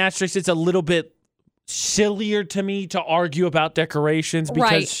throw in the asterisk. It's a little bit sillier to me to argue about decorations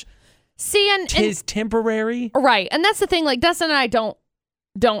because tis temporary. Right. And that's the thing. Like, Dustin and I don't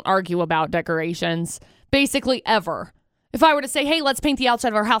argue about decorations, basically ever. If I were to say, hey, let's paint the outside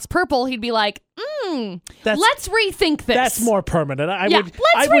of our house purple, he'd be like, let's rethink this. That's more permanent.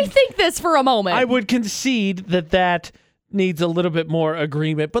 Let's rethink this for a moment. I would concede that needs a little bit more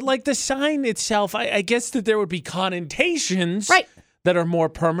agreement. But like the sign itself, I guess that there would be connotations that are more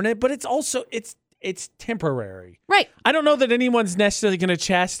permanent, but it's also, it's temporary. Right. I don't know that anyone's necessarily going to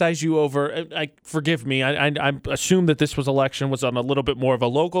chastise you over, forgive me, I assume that this election was on a little bit more of a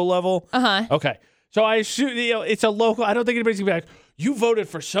local level. Uh-huh. Okay. So I assume it's a local. I don't think anybody's gonna be like, you voted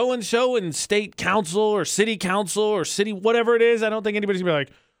for so and so in state council or city whatever it is. I don't think anybody's gonna be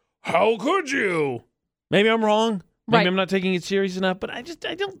like, how could you? Maybe I'm wrong. Maybe I'm not taking it serious enough. But I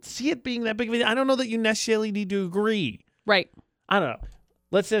don't see it being that big of a deal. I don't know that you necessarily need to agree. Right. I don't know.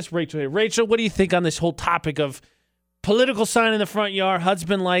 Let's ask Rachel here. Rachel, what do you think on this whole topic of political sign in the front yard?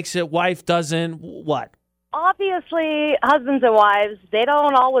 Husband likes it, wife doesn't. What? Obviously, husbands and wives, they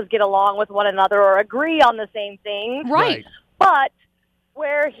don't always get along with one another or agree on the same things. Right. But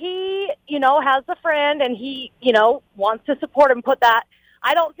where he, has a friend and he, wants to support him, put that,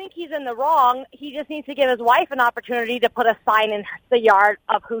 I don't think he's in the wrong. He just needs to give his wife an opportunity to put a sign in the yard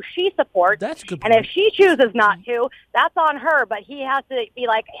of who she supports. That's a good point. And if she chooses not to, that's on her. But he has to be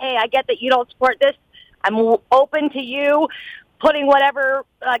like, hey, I get that you don't support this. I'm open to you putting whatever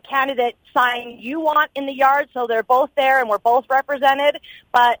candidate sign you want in the yard so they're both there and we're both represented.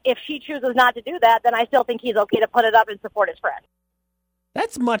 But if she chooses not to do that, then I still think he's okay to put it up and support his friend.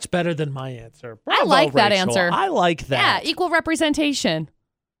 That's much better than my answer. Bravo, I like that Rachel. answer. I like that. Yeah, equal representation.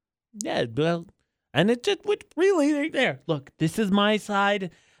 Yeah, well, and it just would really, there. Look, this is my side.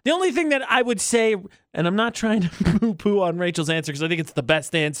 The only thing that I would say, and I'm not trying to poo-poo on Rachel's answer because I think it's the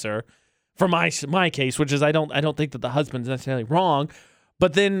best answer, for my case, which is I don't think that the husband's necessarily wrong.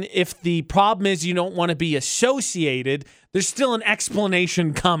 But then if the problem is you don't want to be associated, there's still an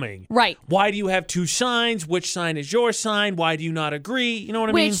explanation coming. Right. Why do you have two signs? Which sign is your sign? Why do you not agree? You know what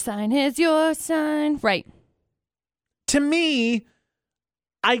I mean? Which sign is your sign? Right. To me,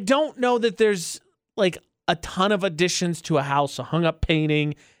 I don't know that there's like a ton of additions to a house, a hung up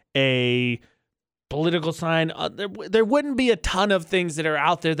painting, a political sign. There wouldn't be a ton of things that are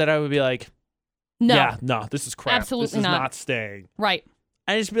out there that I would be like, no. Yeah, no, this is crap. Absolutely this is not staying. Right.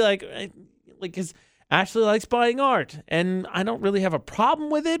 I just be like, because Ashley likes buying art, and I don't really have a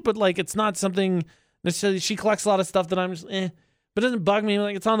problem with it, but like it's not something necessarily. She collects a lot of stuff that I'm just, but it doesn't bug me.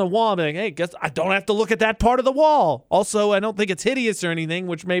 Like it's on the wall. I'm like, hey, guess I don't have to look at that part of the wall. Also, I don't think it's hideous or anything,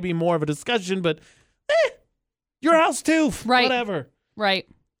 which may be more of a discussion, but your house too. Right. Whatever. Right.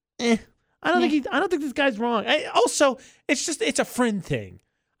 I don't think this guy's wrong. Also, it's a friend thing.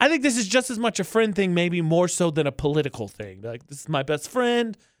 I think this is just as much a friend thing, maybe more so than a political thing. Like, this is my best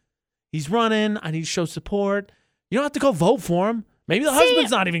friend. He's running. I need to show support. You don't have to go vote for him. Maybe the husband's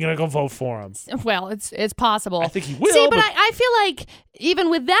not even going to go vote for him. Well, it's possible. I think he will. See, but I feel like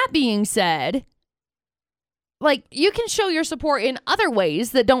even with that being said, like you can show your support in other ways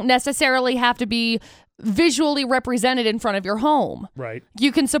that don't necessarily have to be visually represented in front of your home. Right.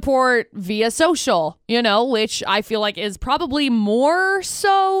 You can support via social, which I feel like is probably more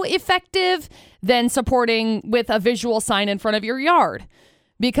so effective than supporting with a visual sign in front of your yard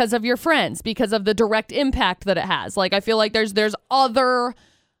because of your friends, because of the direct impact that it has. Like I feel like there's other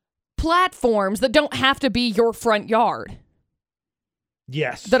platforms that don't have to be your front yard.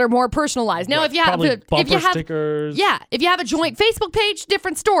 Yes. That are more personalized. Now, if you have stickers. Yeah, if you have a joint Facebook page,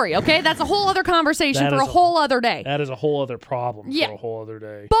 different story, okay? That's a whole other conversation for a whole other day. That is a whole other problem for a whole other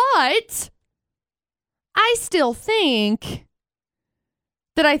day. But I still think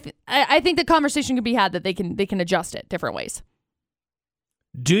that I think the conversation can be had that they can adjust it different ways.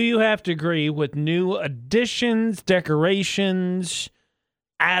 Do you have to agree with new additions, decorations,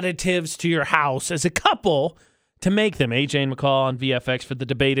 additives to your house as a couple to make them? AJ and McCall on VFX for the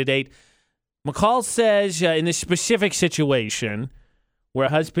debate at 8. McCall says in this specific situation where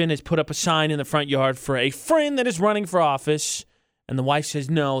a husband has put up a sign in the front yard for a friend that is running for office, and the wife says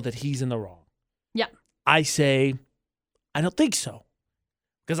no, that he's in the wrong. Yeah. I say, I don't think so.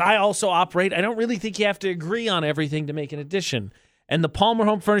 Because I also operate, I don't really think you have to agree on everything to make an addition. And the Palmer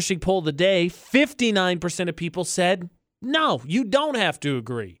Home Furnishing poll of the day, 59% of people said, no, you don't have to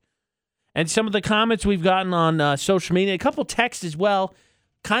agree. And some of the comments we've gotten on social media, a couple texts as well,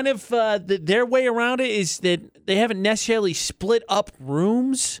 kind of their way around it is that they haven't necessarily split up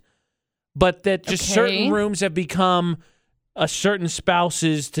rooms, but that just certain rooms have become a certain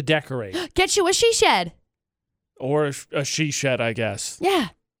spouse's to decorate. Get you a she shed. Or a she shed, I guess. Yeah.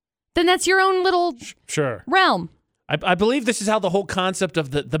 Then that's your own little realm. I believe this is how the whole concept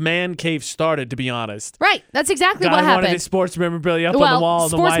of the man cave started, to be honest. Right. That's exactly what happened. Guy wanted his sports memorabilia up on the wall.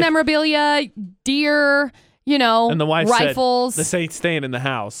 Sports memorabilia, deer, and the wife rifles. Said, this ain't staying in the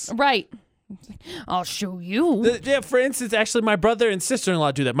house. Right. I'll show you. For instance, actually, my brother and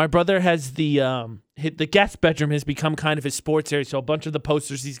sister-in-law do that. My brother has the guest bedroom has become kind of his sports area. So a bunch of the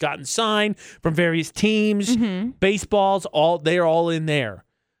posters he's gotten signed from various teams, baseballs, they're all in there.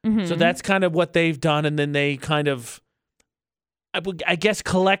 Mm-hmm. So that's kind of what they've done, and then they kind of, I guess,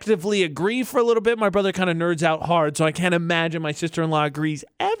 collectively agree for a little bit. My brother kind of nerds out hard, so I can't imagine my sister-in-law agrees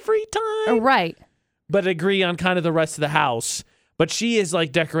every time. Right. But agree on kind of the rest of the house. But she has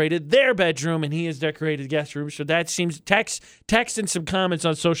decorated their bedroom, and he has decorated the guest room. So that seems text and some comments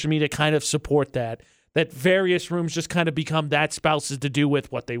on social media kind of support that various rooms just kind of become that spouse's to do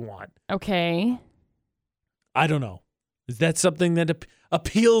with what they want. Okay. I don't know. Is that something that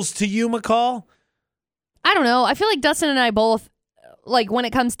appeals to you, McCall? I don't know. I feel like Dustin and I both, when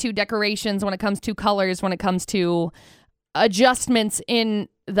it comes to decorations, when it comes to colors, when it comes to adjustments in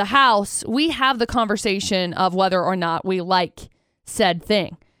the house, we have the conversation of whether or not we like said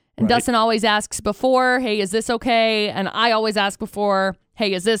thing. And right. Dustin always asks before, hey, is this okay? And I always ask before,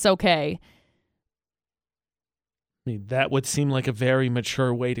 hey, is this okay? I mean, that would seem like a very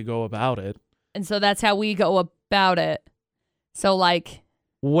mature way to go about it. And so that's how we go about it. So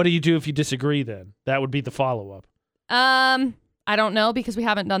what do you do if you disagree then? That would be the follow-up. I don't know because we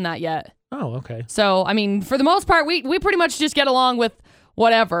haven't done that yet. Oh, okay. So, I mean, for the most part, we pretty much just get along with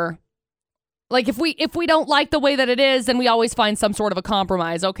whatever. If we don't like the way that it is, then we always find some sort of a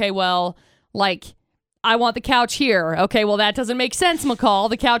compromise. Okay, well, I want the couch here. Okay, well, that doesn't make sense, McCall.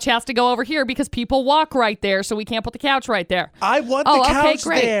 The couch has to go over here because people walk right there, so we can't put the couch right there. I want the couch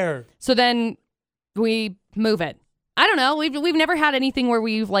there. So then we move it. I don't know. We've never had anything where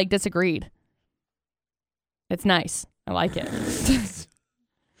we've like disagreed. It's nice. I like it.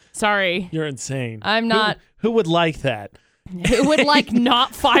 Sorry. You're insane. I'm not. Who would like that? Who would like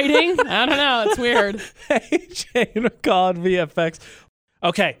not fighting? I don't know. It's weird. AJ and McCall on VFX.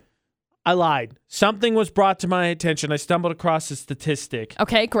 Okay. I lied. Something was brought to my attention. I stumbled across a statistic.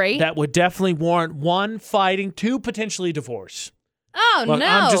 Okay, great. That would definitely warrant 1, fighting, 2, potentially divorce. Oh, Look, no.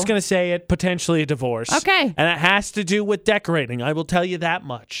 I'm just going to say it, potentially a divorce. Okay. And it has to do with decorating. I will tell you that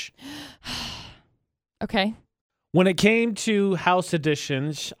much. Okay. When it came to house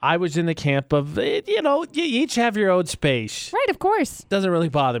additions, I was in the camp of, you each have your own space. Right, of course. Doesn't really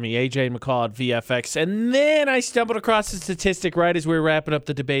bother me. AJ and McCall at VFX. And then I stumbled across a statistic right as we were wrapping up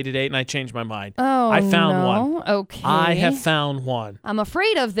the debate at 8, and I changed my mind. Oh, I found one. Okay. I have found one. I'm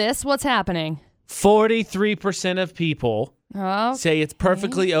afraid of this. What's happening? 43% of people say it's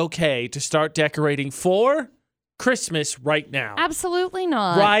perfectly okay to start decorating for Christmas right now. Absolutely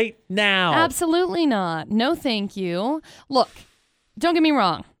not. Right now. Absolutely not. No, thank you. Look, don't get me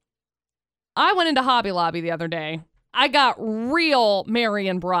wrong. I went into Hobby Lobby the other day. I got real merry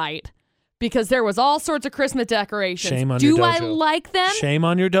and bright because there was all sorts of Christmas decorations. Shame on your dojo. Do I like them? Shame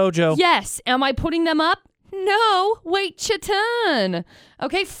on your dojo. Yes. Am I putting them up? No. Wait your turn.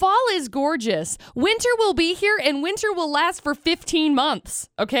 Okay, fall is gorgeous. Winter will be here and winter will last for 15 months.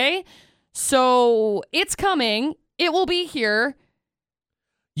 Okay? So it's coming. It will be here.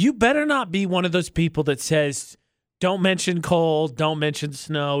 You better not be one of those people that says, don't mention cold, don't mention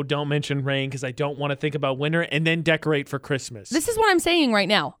snow, don't mention rain because I don't want to think about winter, and then decorate for Christmas. This is what I'm saying right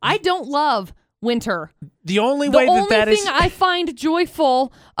now. I don't love winter. The only thing I find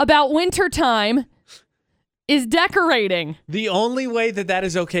joyful about wintertime is decorating. The only way that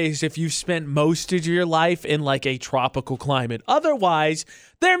is okay is if you've spent most of your life in like a tropical climate. Otherwise,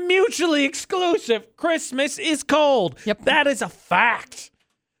 they're mutually exclusive. Christmas is cold. Yep. That is a fact.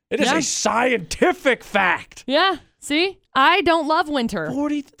 It is a scientific fact. Yeah. See? I don't love winter.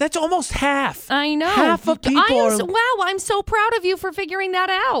 40, that's almost half. I know. Half of people wow, I'm so proud of you for figuring that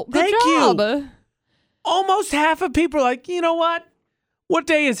out. Good Thank job. You. Almost half of people are like, you know what? What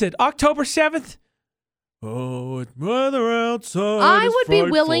day is it? October 7th? Oh, it's weather outside. I would be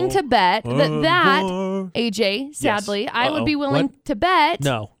willing to bet that AJ, sadly, yes. I would be willing to bet.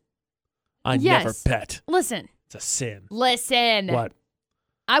 No. I never bet. Listen. It's a sin. Listen. What?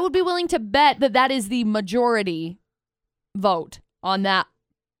 I would be willing to bet that is the majority vote on that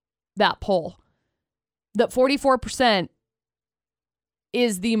poll. That 44%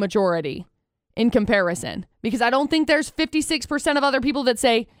 is the majority in comparison. Because I don't think there's 56% of other people that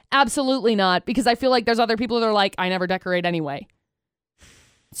say absolutely not, because I feel like there's other people that are like, I never decorate anyway.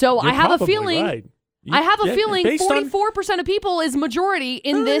 So You're I have a feeling right. I have a feeling 44% of people is majority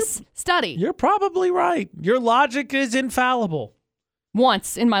in this study. You're probably right. Your logic is infallible.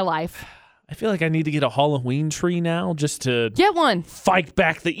 Once in my life. I feel like I need to get a Halloween tree now just to get one. Fight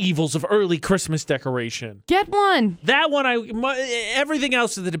back the evils of early Christmas decoration. Get one. That one, everything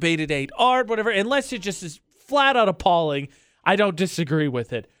else in the debate at 8, art, whatever, unless it just is flat out appalling, I don't disagree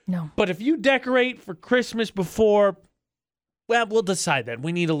with it. No. But if you decorate for Christmas before, well, we'll decide that.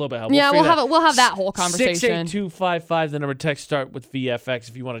 We need a little bit of help. Yeah, we'll have that whole conversation. 68255, the number text start with VFX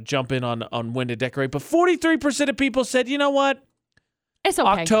if you want to jump in on when to decorate. But 43% of people said, you know what? It's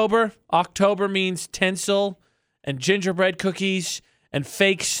okay. October means tinsel and gingerbread cookies and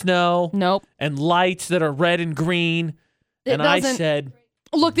fake snow. Nope. And lights that are red and green. I said,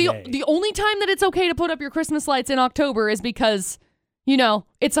 look, the only time that it's okay to put up your Christmas lights in October is because,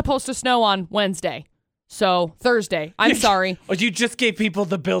 it's supposed to snow on Wednesday. So Thursday. I'm sorry. Oh, you just gave people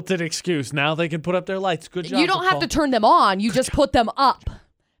the built-in excuse. Now they can put up their lights. Good job. You don't have to turn them on. You just put them up.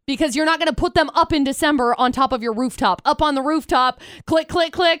 Because you're not going to put them up in December on top of your rooftop. Up on the rooftop, click,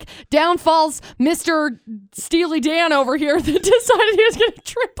 click, click. Down falls Mr. Steely Dan over here that decided he was going to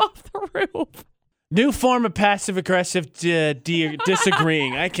trip off the roof. New form of passive-aggressive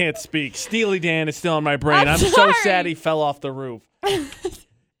disagreeing. I can't speak. Steely Dan is still in my brain. I'm so sad he fell off the roof.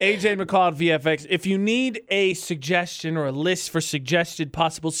 AJ McCall at VFX. If you need a suggestion or a list for suggested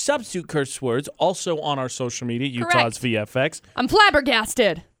possible substitute curse words, also on our social media, Utah's VFX. I'm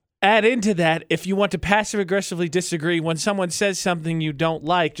flabbergasted. Add into that, if you want to passive-aggressively disagree, when someone says something you don't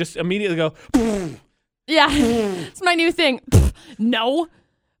like, just immediately go, yeah, it's my new thing. No.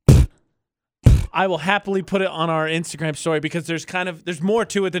 I will happily put it on our Instagram story because there's more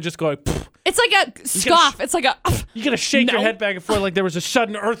to it than just going, it's like a scoff. It's like a, you gotta shake your head back and forth like there was a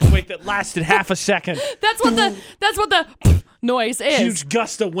sudden earthquake that lasted half a second. That's what the noise is. Huge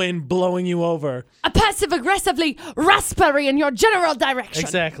gust of wind blowing you over. A passive-aggressively raspberry in your general direction.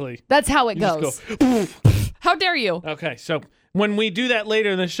 Exactly. That's how it goes. Just go, How dare you? Okay, so when we do that later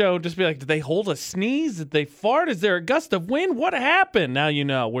in the show, just be like, did they hold a sneeze? Did they fart? Is there a gust of wind? What happened? Now you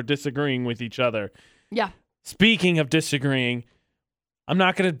know we're disagreeing with each other. Yeah. Speaking of disagreeing, I'm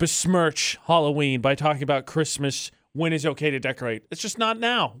not going to besmirch Halloween by talking about Christmas, when is okay to decorate. It's just not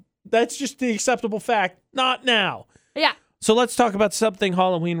now. That's just the acceptable fact. Not now. Yeah. So let's talk about something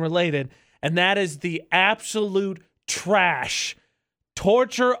Halloween related, and that is the absolute trash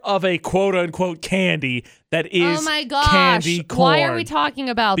torture of a quote-unquote candy that is oh my gosh. candy corn. Why are we talking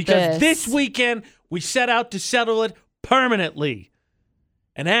about because this weekend we set out to settle it permanently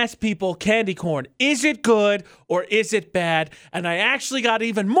and ask people, candy corn, is it good or is it bad? And I actually got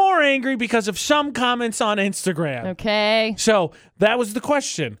even more angry because of some comments on Instagram. Okay. So that was the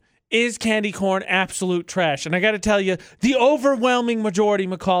question. Is candy corn absolute trash? And I got to tell you, the overwhelming majority,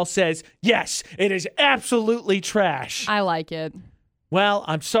 McCall, says, yes, it is absolutely trash. I like it. Well,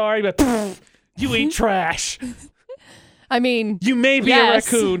 I'm sorry, but you eat trash. I mean, you may be a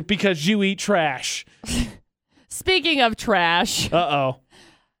raccoon because you eat trash. Speaking of trash. Uh-oh.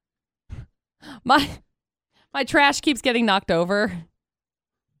 My trash keeps getting knocked over.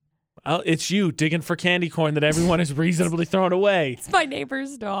 Oh, it's you digging for candy corn that everyone is reasonably throwing away. It's my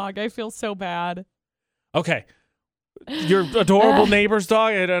neighbor's dog. I feel so bad. Okay. Your adorable neighbor's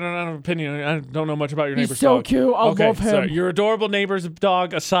dog? I don't have an opinion. I don't know much about your neighbor's dog. He's so cute. I love him. So your adorable neighbor's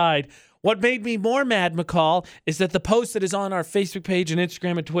dog aside, what made me more mad, McCall, is that the post that is on our Facebook page and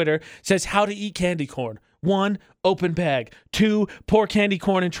Instagram and Twitter says how to eat candy corn. 1, open bag. 2, pour candy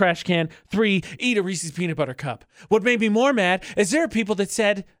corn in trash can. 3, eat a Reese's peanut butter cup. What made me more mad is there are people that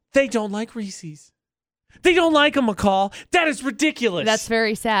said they don't like Reese's. They don't like them, McCall. That is ridiculous. That's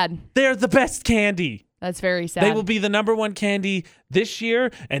very sad. They're the best candy. That's very sad. They will be the number one candy this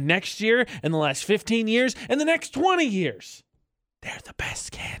year and next year and the last 15 years and the next 20 years. They're the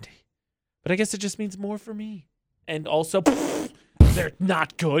best candy. But I guess it just means more for me. And also, they're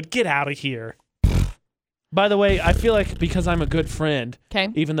not good. Get out of here. By the way, I feel like because I'm a good friend,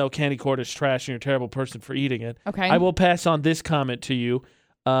 even though candy corn is trash and you're a terrible person for eating it, I will pass on this comment to you.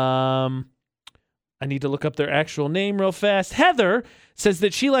 I need to look up their actual name real fast. Heather says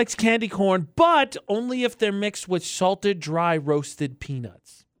that she likes candy corn, but only if they're mixed with salted, dry, roasted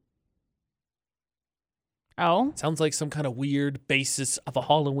peanuts. Oh? Sounds like some kind of weird basis of a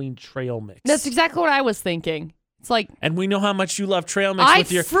Halloween trail mix. That's exactly what I was thinking. It's like, and we know how much you love trail mix. I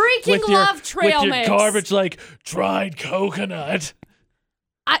freaking love trail mix. With your garbage like dried coconut.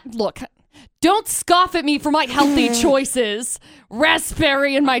 Look, don't scoff at me for my healthy choices.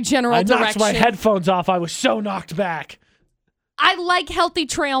 Raspberry in my general direction. I knocked my headphones off. I was so knocked back. I like healthy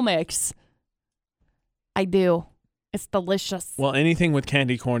trail mix. I do. It's delicious. Well, anything with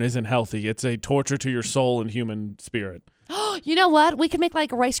candy corn isn't healthy. It's a torture to your soul and human spirit. You know what? We can make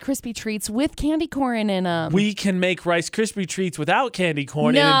like Rice Krispie treats with candy corn in them. We can make Rice Krispie treats without candy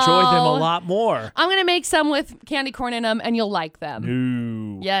corn and enjoy them a lot more. I'm going to make some with candy corn in them and you'll like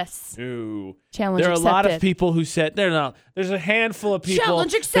them. No. Yes. No. Challenge accepted. There are a lot of people who said, there's a handful of people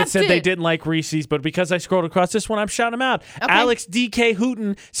that said they didn't like Reese's, but because I scrolled across this one, I'm shouting them out. Okay. Alex DK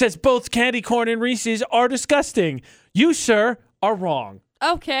Hooten says both candy corn and Reese's are disgusting. You, sir, are wrong.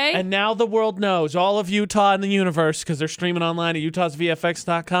 Okay. And now the world knows, all of Utah and the universe, because they're streaming online at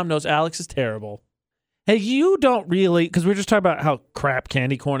utahsvfx.com, knows Alex is terrible. Hey, you don't really, because we were just talking about how crap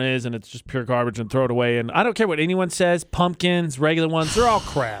candy corn is, and it's just pure garbage and throw it away. And I don't care what anyone says, pumpkins, regular ones, they're all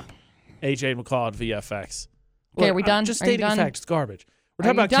crap. AJ McCall at VFX. Okay, are we done? Just stating a fact, it's garbage. We're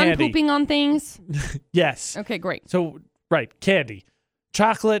talking about candy. candy. Pooping on things? Yes. Okay, great. So, right, candy.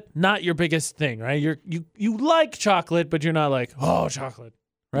 Chocolate, not your biggest thing, right? You like chocolate, but you're not like, oh, chocolate,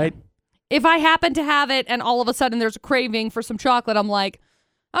 right? If I happen to have it and all of a sudden there's a craving for some chocolate, I'm like,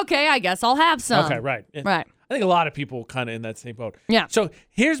 okay, I guess I'll have some. Okay, right. Right. I think a lot of people kind of in that same boat. Yeah. So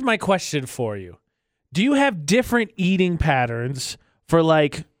here's my question for you. Do you have different eating patterns for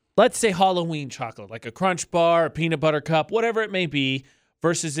like, let's say Halloween chocolate, like a Crunch Bar, a peanut butter cup, whatever it may be,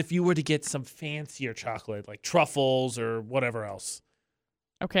 versus if you were to get some fancier chocolate, like truffles or whatever else?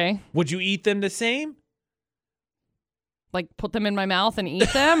 Okay. Would you eat them the same? Like put them in my mouth and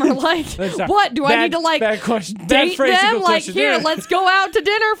eat them? Or like, what? Do I need to like bad question. date them? Like, question. here, let's go out to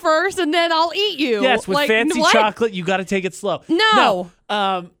dinner first and then I'll eat you. Yes, with like, fancy chocolate, you got to take it slow. No.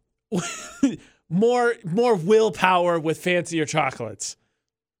 More willpower with fancier chocolates.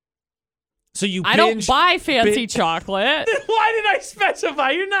 So I don't buy fancy chocolate. Why did I specify?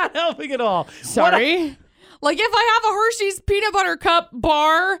 You're not helping at all. Sorry. Like if I have a Hershey's peanut butter cup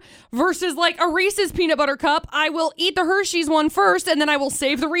bar versus like a Reese's peanut butter cup, I will eat the Hershey's one first and then I will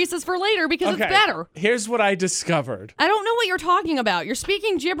save the Reese's for later because it's better. Here's what I discovered. I don't know what you're talking about. You're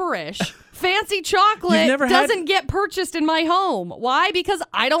speaking gibberish. Fancy chocolate doesn't get purchased in my home. Why? Because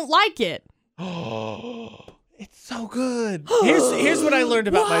I don't like it. Oh, it's so good. Here's what I learned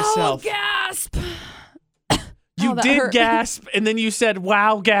about myself. Gasp. You did gasp, and then you said,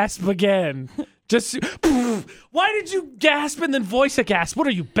 wow, gasp again. Just, why did you gasp and then voice a gasp? What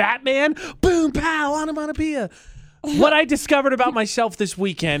are you, Batman? Boom, pow, onomatopoeia. What I discovered about myself this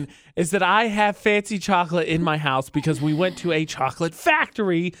weekend is that I have fancy chocolate in my house because we went to a chocolate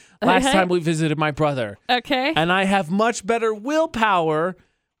factory last time we visited my brother. Okay. And I have much better willpower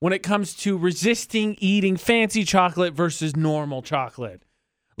when it comes to resisting eating fancy chocolate versus normal chocolate.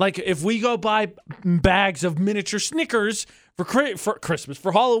 Like if we go buy bags of miniature Snickers for Christmas,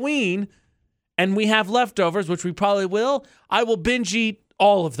 for Halloween, and we have leftovers, which we probably will, I will binge eat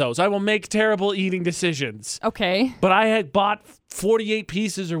all of those. I will make terrible eating decisions. Okay. But I had bought 48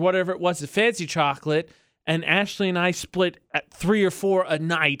 pieces or whatever it was of fancy chocolate, and Ashley and I split at 3 or 4 a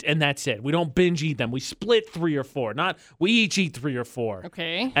night, and that's it. We don't binge eat them. We split 3 or 4. We each eat 3 or 4.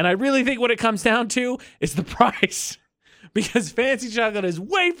 Okay. And I really think what it comes down to is the price. Because fancy chocolate is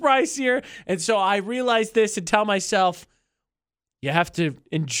way pricier. And so I realized this and tell myself, you have to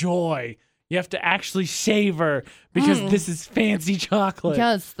enjoy. You have to actually savor because this is fancy chocolate.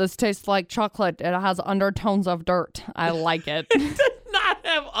 Yes, this tastes like chocolate. It has undertones of dirt. I like it. It does not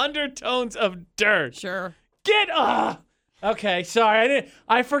have undertones of dirt. Sure. Okay, sorry.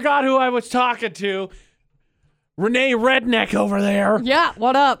 I forgot who I was talking to. Renee Redneck over there. Yeah,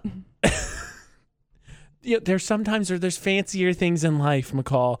 what up? There's fancier things in life,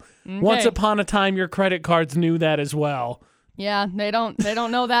 McCall. Okay. Once upon a time, your credit cards knew that as well. Yeah, they don't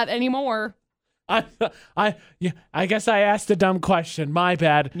know that anymore. I guess I asked a dumb question. My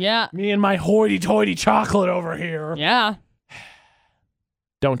bad. Yeah. Me and my hoity-toity chocolate over here. Yeah.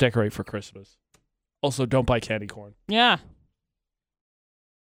 Don't decorate for Christmas. Also, don't buy candy corn. Yeah.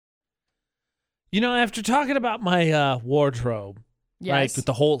 After talking about my wardrobe, yes, right, with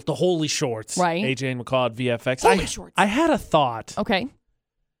the holy shorts, right, AJ and McCall at VFX. Holy shorts. I had a thought. Okay.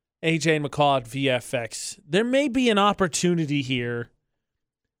 AJ and McCall at VFX. There may be an opportunity here.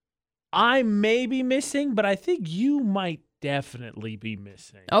 I may be missing, but I think you might definitely be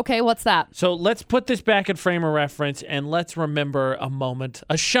missing. Okay, what's that? So let's put this back in frame of reference and let's remember a moment,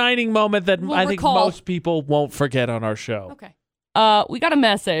 a shining moment that I think most people won't forget on our show. Okay. We got a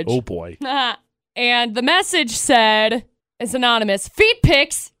message. Oh, boy. And the message said, it's anonymous, feet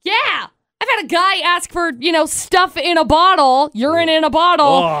pics, yeah. I've had a guy ask for, stuff in a bottle, urine in a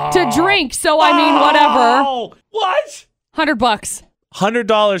bottle to drink. So, I mean, whatever. What? $100.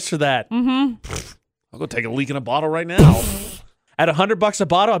 $100 for that. Mm-hmm. I'll go take a leak in a bottle right now. At $100 a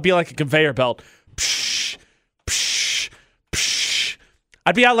bottle, I'd be like a conveyor belt. Psh, psh, psh.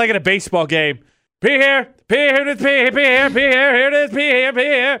 I'd be out like at a baseball game. Pee here, pee here, pee here, pee here, pee here, here it is, pee here, pee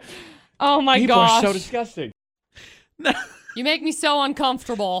here. Oh my gosh. People are so disgusting. You make me so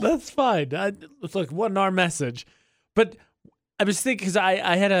uncomfortable. That's fine. Look, wasn't our message. But I was thinking, because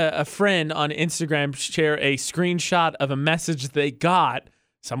I had a friend on Instagram share a screenshot of a message they got.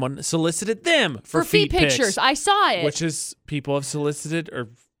 Someone solicited them for feet pictures. I saw it. Which is people have solicited, or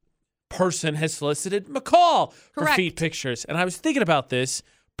person has solicited McCall for feet pictures. And I was thinking about this.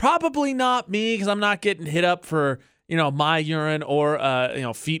 Probably not me, because I'm not getting hit up for, my urine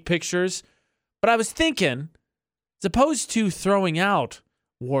or, feet pictures. But I was thinking, as opposed to throwing out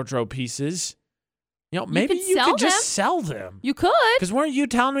wardrobe pieces, maybe you could just sell them. You could. Because weren't you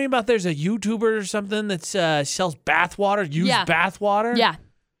telling me about there's a YouTuber or something that sells bathwater, used bathwater? Yeah.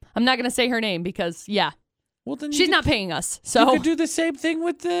 I'm not going to say her name because, well, then she's not paying us. So you could do the same thing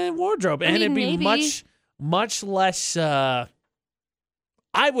with the wardrobe. And it'd be much, much less, I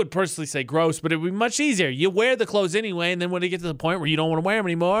would personally say gross, but it'd be much easier. You wear the clothes anyway, and then when you get to the point where you don't want to wear them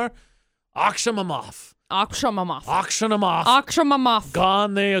anymore, auction them off. Auction them off. Auction them off. Auction them off.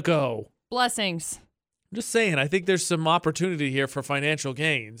 Gone they go. Blessings. I'm just saying, I think there's some opportunity here for financial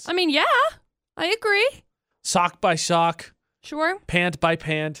gains. I mean, yeah, I agree. Sock by sock. Sure. Pant by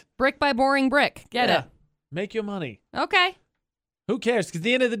pant. Brick by boring brick. Get it. Make your money. Okay. Who cares? Because at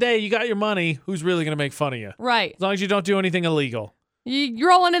the end of the day, you got your money. Who's really going to make fun of you? Right. As long as you don't do anything illegal. You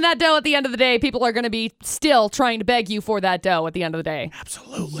rolling in that dough at the end of the day, people are going to be still trying to beg you for that dough at the end of the day.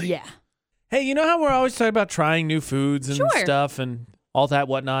 Absolutely. Yeah. Hey, you know how we're always talking about trying new foods and stuff and all that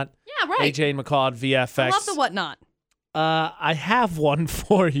whatnot? Yeah, right. AJ and McCall at VFX. I love the whatnot. I have one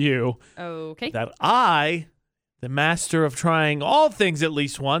for you. Okay. That I, the master of trying all things at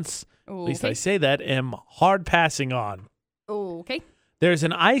least once, at least I say that, am hard passing on. Okay. There's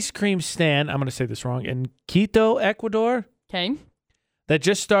an ice cream stand, I'm going to say this wrong, in Quito, Ecuador. Okay. That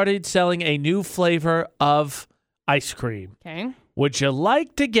just started selling a new flavor of ice cream. Okay. Would you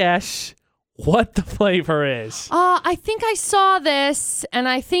like to guess what the flavor is? I think I saw this, and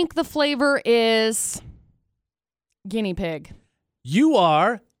I think the flavor is guinea pig. You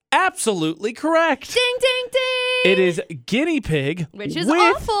are absolutely correct. Ding, ding, ding. It is guinea pig. Which is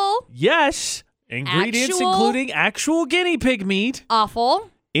awful. Yes. Ingredients including actual guinea pig meat. Awful.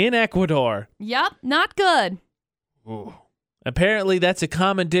 In Ecuador. Yep. Not good. Ooh. Apparently, that's a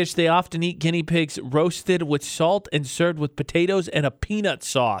common dish. They often eat guinea pigs roasted with salt and served with potatoes and a peanut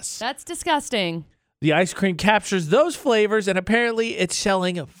sauce. That's disgusting. The ice cream captures those flavors, and apparently it's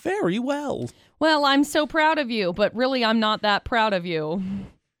selling very well. Well, I'm so proud of you, but really I'm not that proud of you.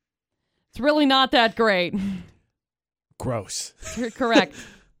 It's really not that great. Gross. You're correct.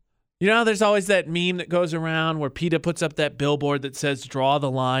 You know how there's always that meme that goes around where PETA puts up that billboard that says, draw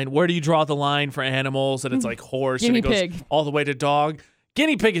the line. Where do you draw the line for animals? And it's like horse and it goes all the way to dog.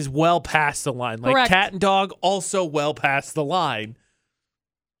 Guinea pig is well past the line. Like cat and dog, also well past the line.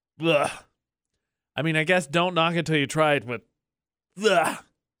 Ugh. I mean, I guess don't knock it till you try it, but ugh.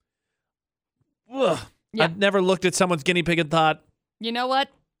 Ugh. Yeah. I've never looked at someone's guinea pig and thought, you know what?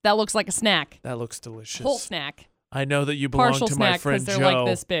 That looks like a snack. That looks delicious. Whole snack. I know that you belong Partial to snack, my friend they're Joe. Like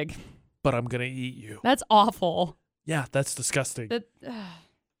this big. But I'm going to eat you. That's awful. Yeah, that's disgusting.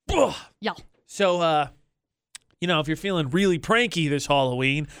 Yeah. So, if you're feeling really pranky this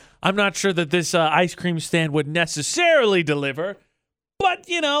Halloween, I'm not sure that this ice cream stand would necessarily deliver. But,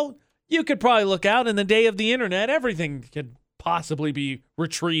 you could probably look out, and the day of the internet, everything could possibly be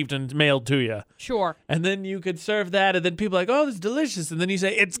retrieved and mailed to you. Sure. And then you could serve that, and then people are like, oh, this is delicious. And then you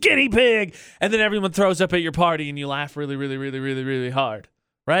say, it's guinea pig. And then everyone throws up at your party, and you laugh really, really, really, really, really hard.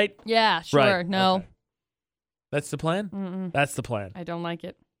 Right? Yeah, sure. Right. No. Okay. That's the plan? Mm-mm. That's the plan. I don't like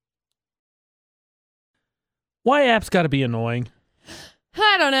it. Why apps got to be annoying?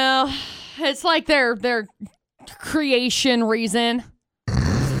 I don't know. It's like their creation reason.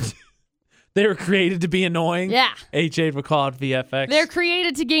 They were created to be annoying? Yeah. AJ McCall at VFX. They're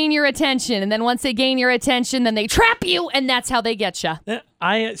created to gain your attention, and then once they gain your attention, then they trap you, and that's how they get you.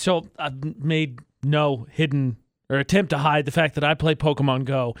 So I've made no hidden or attempt to hide the fact that I play Pokemon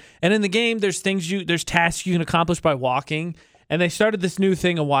Go. And in the game, there's tasks you can accomplish by walking. And they started this new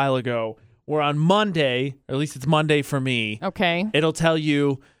thing a while ago where on Monday, or at least it's Monday for me, okay, it'll tell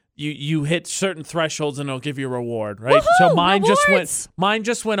you hit certain thresholds and it'll give you a reward, right? Woohoo, so mine rewards!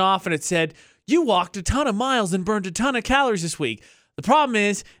 just went off and it said, you walked a ton of miles and burned a ton of calories this week. The problem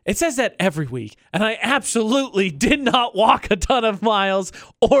is, it says that every week, and I absolutely did not walk a ton of miles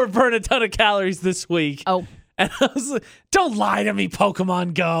or burn a ton of calories this week. Oh. And I was like, don't lie to me,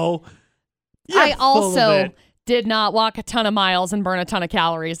 Pokemon Go. I also did not walk a ton of miles and burn a ton of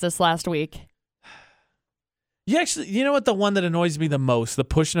calories this last week. You know what the one that annoys me the most, the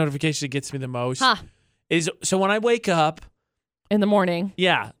push notification that gets me the most, is so when I wake up in the morning,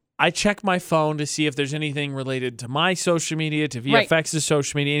 I check my phone to see if there's anything related to my social media, to VFX's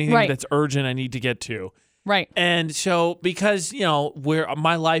social media, anything that's urgent I need to get to. Right. And so because, where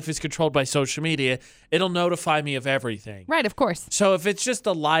my life is controlled by social media, it'll notify me of everything. Right, of course. So if it's just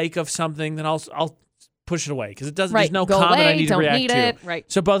a like of something, then I'll push it away because it doesn't. Right. There's no Go comment away, I need to don't react need to. it.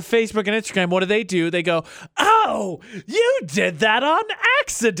 Right. So both Facebook and Instagram, what do? They go, oh, you did that on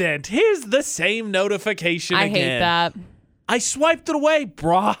accident. Here's the same notification again. I hate that. I swiped it away,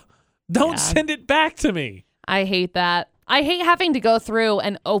 brah. Don't send it back to me. I hate that. I hate having to go through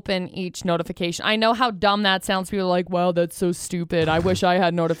and open each notification. I know how dumb that sounds. People are like, wow, that's so stupid. I wish I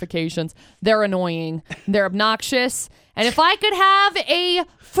had notifications. They're annoying. They're obnoxious. And if I could have a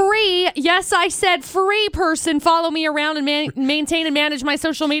free, yes, I said free person follow me around and maintain and manage my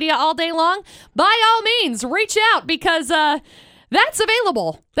social media all day long, by all means, reach out because that's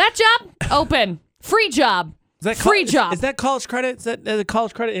available. That job, open. Free job. Is that free job. Is that college credit? Is that a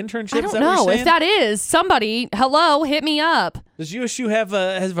college credit internship? I don't know. If that is, somebody, hello, hit me up. Does USU have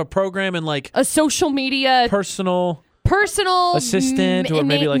a program in like a social media personal assistant or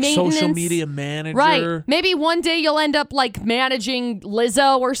maybe like social media manager? Right. Maybe one day you'll end up like managing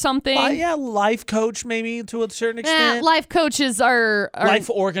Lizzo or something. Yeah, life coach maybe to a certain extent. Life coaches are life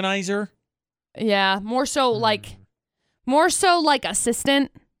organizer. Yeah, more so like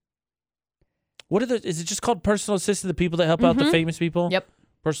assistant. What is it just called personal assistant, the people that help out the famous people? Yep.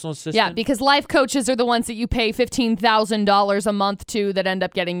 Personal assistant? Yeah, because life coaches are the ones that you pay $15,000 a month to that end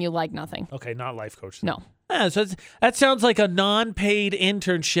up getting you like nothing. Okay, not life coaches. No. Yeah, so that sounds like a non-paid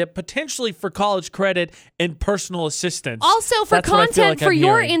internship, potentially for college credit and personal assistance. Also for content for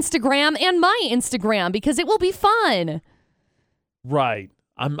your Instagram and my Instagram, because it will be fun. Right.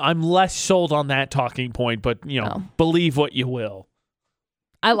 I'm less sold on that talking point, but believe what you will.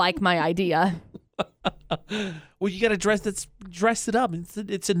 I like my idea. Well, you got to dress it up.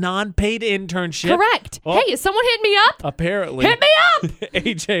 It's a non-paid internship. Correct. Oh. Hey, is someone hitting me up? Apparently. Hit me up!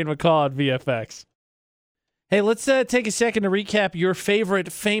 AJ and McCall at VFX. Hey, let's take a second to recap your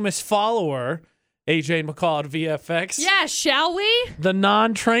favorite famous follower, AJ and McCall at VFX. Yeah, shall we? The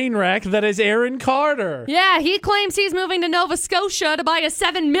non-train wreck that is Aaron Carter. Yeah, he claims he's moving to Nova Scotia to buy a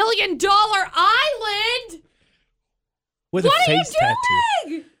 $7 million island. With a face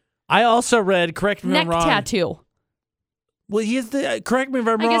tattoo. I also read, correct me if I'm wrong. Neck tattoo. Well, he is correct me if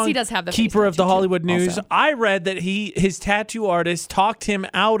I'm wrong. I guess he does have the keeper of the Hollywood News. Also. I read that his tattoo artist talked him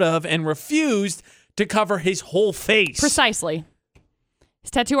out of and refused to cover his whole face. Precisely.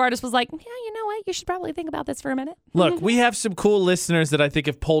 His tattoo artist was like, yeah, you know what? You should probably think about this for a minute. Look, we have some cool listeners that I think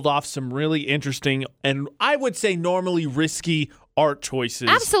have pulled off some really interesting and I would say normally risky art choices.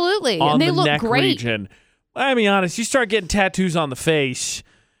 Absolutely. On and they the look neck great. Region. I'll be honest, you start getting tattoos on the face,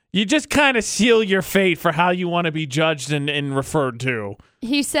 you just kind of seal your fate for how you want to be judged and referred to.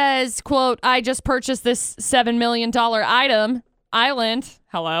 He says, quote, I just purchased this $7 million island.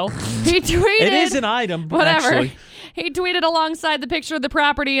 Hello. He tweeted. It is an item. Whatever. Actually. He tweeted alongside the picture of the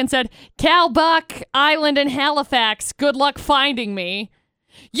property and said, Calbuck Island in Halifax. Good luck finding me.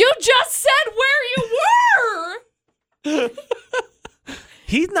 You just said where you were.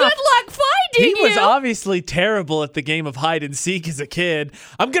 He's not. Good luck finding you. He was obviously terrible at the game of hide and seek as a kid.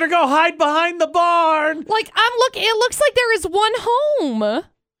 I'm gonna go hide behind the barn. Like it looks like there is one home.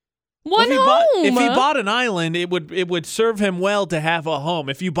 If he bought an island, it would serve him well to have a home.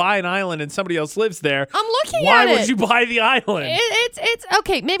 If you buy an island and somebody else lives there, I'm looking why at it. would you buy the island? It's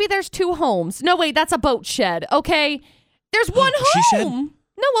okay. Maybe there's two homes. No, wait, that's a boat shed. Okay, there's one home.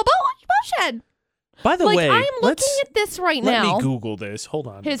 No, a boat shed. By the way, I'm looking at this right now. Let me Google this. Hold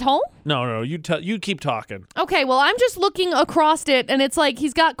on. His home? No. You keep talking. Okay, well, I'm just looking across it, and it's like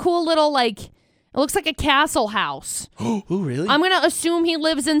he's got cool little it looks like a castle house. Oh, really? I'm going to assume he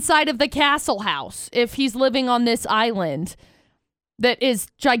lives inside of the castle house if he's living on this island that is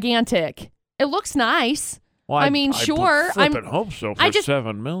gigantic. It looks nice. Well, I mean, sure. I hope so for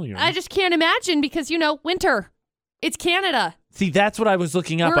 $7 million. I just can't imagine because, winter. It's Canada. See, that's what I was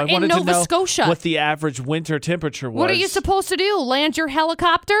looking up. We're I wanted in Nova to know Scotia. what the average winter temperature was. What are you supposed to do? Land your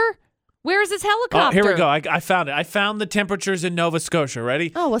helicopter? Where is this helicopter? Oh, here we go. I found it. I found the temperatures in Nova Scotia.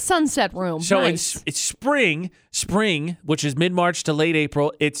 Ready? Oh, a sunset room. So nice. it's spring, which is mid-March to late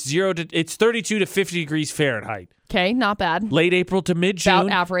April. It's 32 to 50 degrees Fahrenheit. Okay, not bad. Late April to mid-June.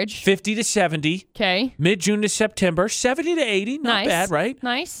 About average. 50 to 70. Okay. Mid-June to September, 70 to 80. Not bad, right?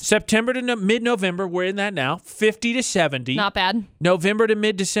 Nice. September to mid-November, we're in that now, 50 to 70. Not bad. November to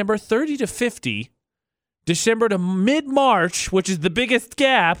mid-December, 30 to 50. December to mid-March, which is the biggest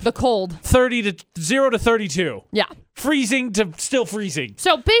gap. The cold. 0 to 32. Yeah. Freezing to still freezing.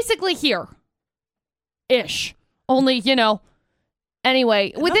 So basically here-ish. Only,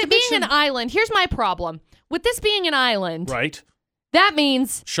 Anyway, with it being an island, here's my problem. With this being an island, right? That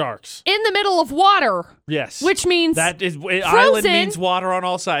means sharks in the middle of water. Yes, which means island means water on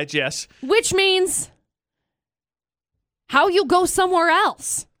all sides. Yes, which means how you go somewhere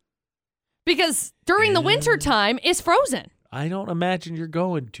else because during the winter time it's frozen. I don't imagine you're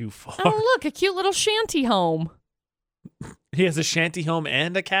going too far. Oh, look, a cute little shanty home. He has a shanty home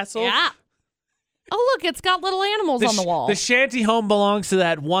and a castle. Yeah. Oh, look, it's got little animals on the wall. The shanty home belongs to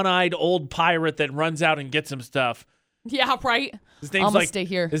that one-eyed old pirate that runs out and gets him stuff. Yeah, right. His name's I'm gonna stay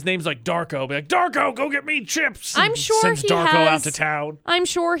here. His name's like Darko. Be like, Darko, go get me chips. I'm sure sends Darko out to town. I'm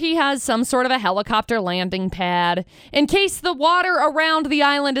sure he has some sort of a helicopter landing pad. In case the water around the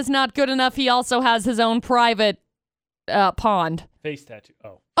island is not good enough, he also has his own private pond. Face tattoo.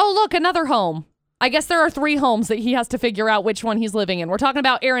 Oh, look, another home. I guess there are 3 homes that he has to figure out which one he's living in. We're talking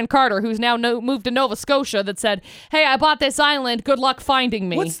about Aaron Carter, who's now moved to Nova Scotia, that said, hey, I bought this island. Good luck finding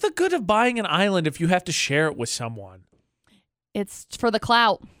me. What's the good of buying an island if you have to share it with someone? It's for the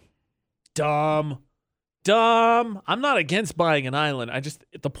clout. Dumb. I'm not against buying an island.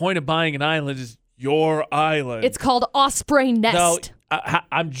 The point of buying an island is your island. It's called Osprey Nest. No,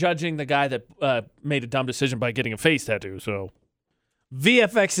 I'm judging the guy that made a dumb decision by getting a face tattoo, so...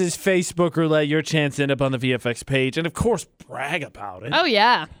 VFX's Facebook Roulette, your chance to end up on the VFX page, and of course, brag about it. Oh,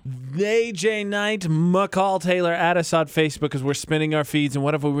 yeah. AJ Knight, McCall Taylor, add us on Facebook as we're spinning our feeds, and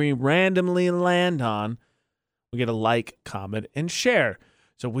whatever we randomly land on, we get a like, comment, and share.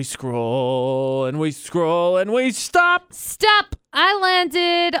 So we scroll and we scroll and we stop. Stop. I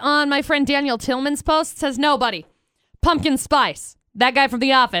landed on my friend Daniel Tillman's post. It says, nobody. Pumpkin Spice. That guy from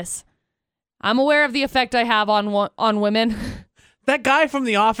The Office. I'm aware of the effect I have on women. That guy from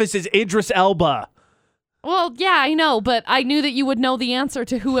The Office is Idris Elba. Well, yeah, I know, but I knew that you would know the answer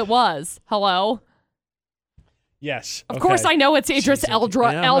to who it was. Hello? Yes. Of course I know it's Idris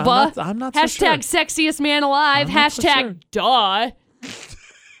Elba. I'm not so sure. Sexiest man alive. Hashtag duh.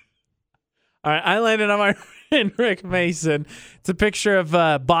 All right, I landed on my friend Rick Mason. It's a picture of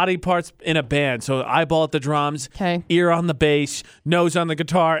body parts in a band. So eyeball at the drums, ear on the bass, nose on the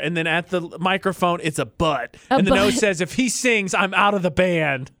guitar, and then at the microphone, it's a butt. And the nose says, if he sings, I'm out of the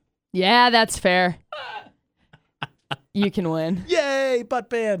band. Yeah, that's fair. You can win. Yay, butt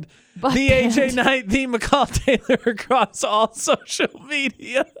band. AJ Knight, the McCall Taylor across all social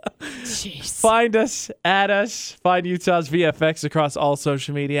media. Jeez. Find us, add us, find Utah's VFX across all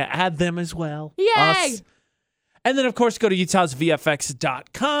social media. Add them as well. Yay! Us. And then, of course, go to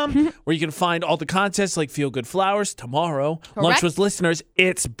utahsvfx.com where you can find all the contests like Feel Good Flowers tomorrow. Correct. Lunch with Listeners,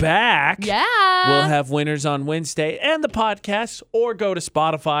 it's back. Yeah. We'll have winners on Wednesday and the podcast, or go to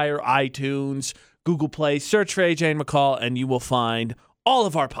Spotify or iTunes, Google Play, search for AJ and McCall, and you will find all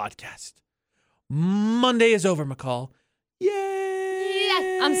of our podcasts. Monday is over, McCall. Yay!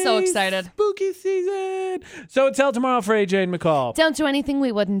 Yeah, I'm so excited. Spooky season. So until tomorrow for AJ and McCall. Don't do anything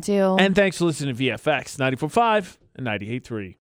we wouldn't do. And thanks for listening to VFX 94.5 and 98.3.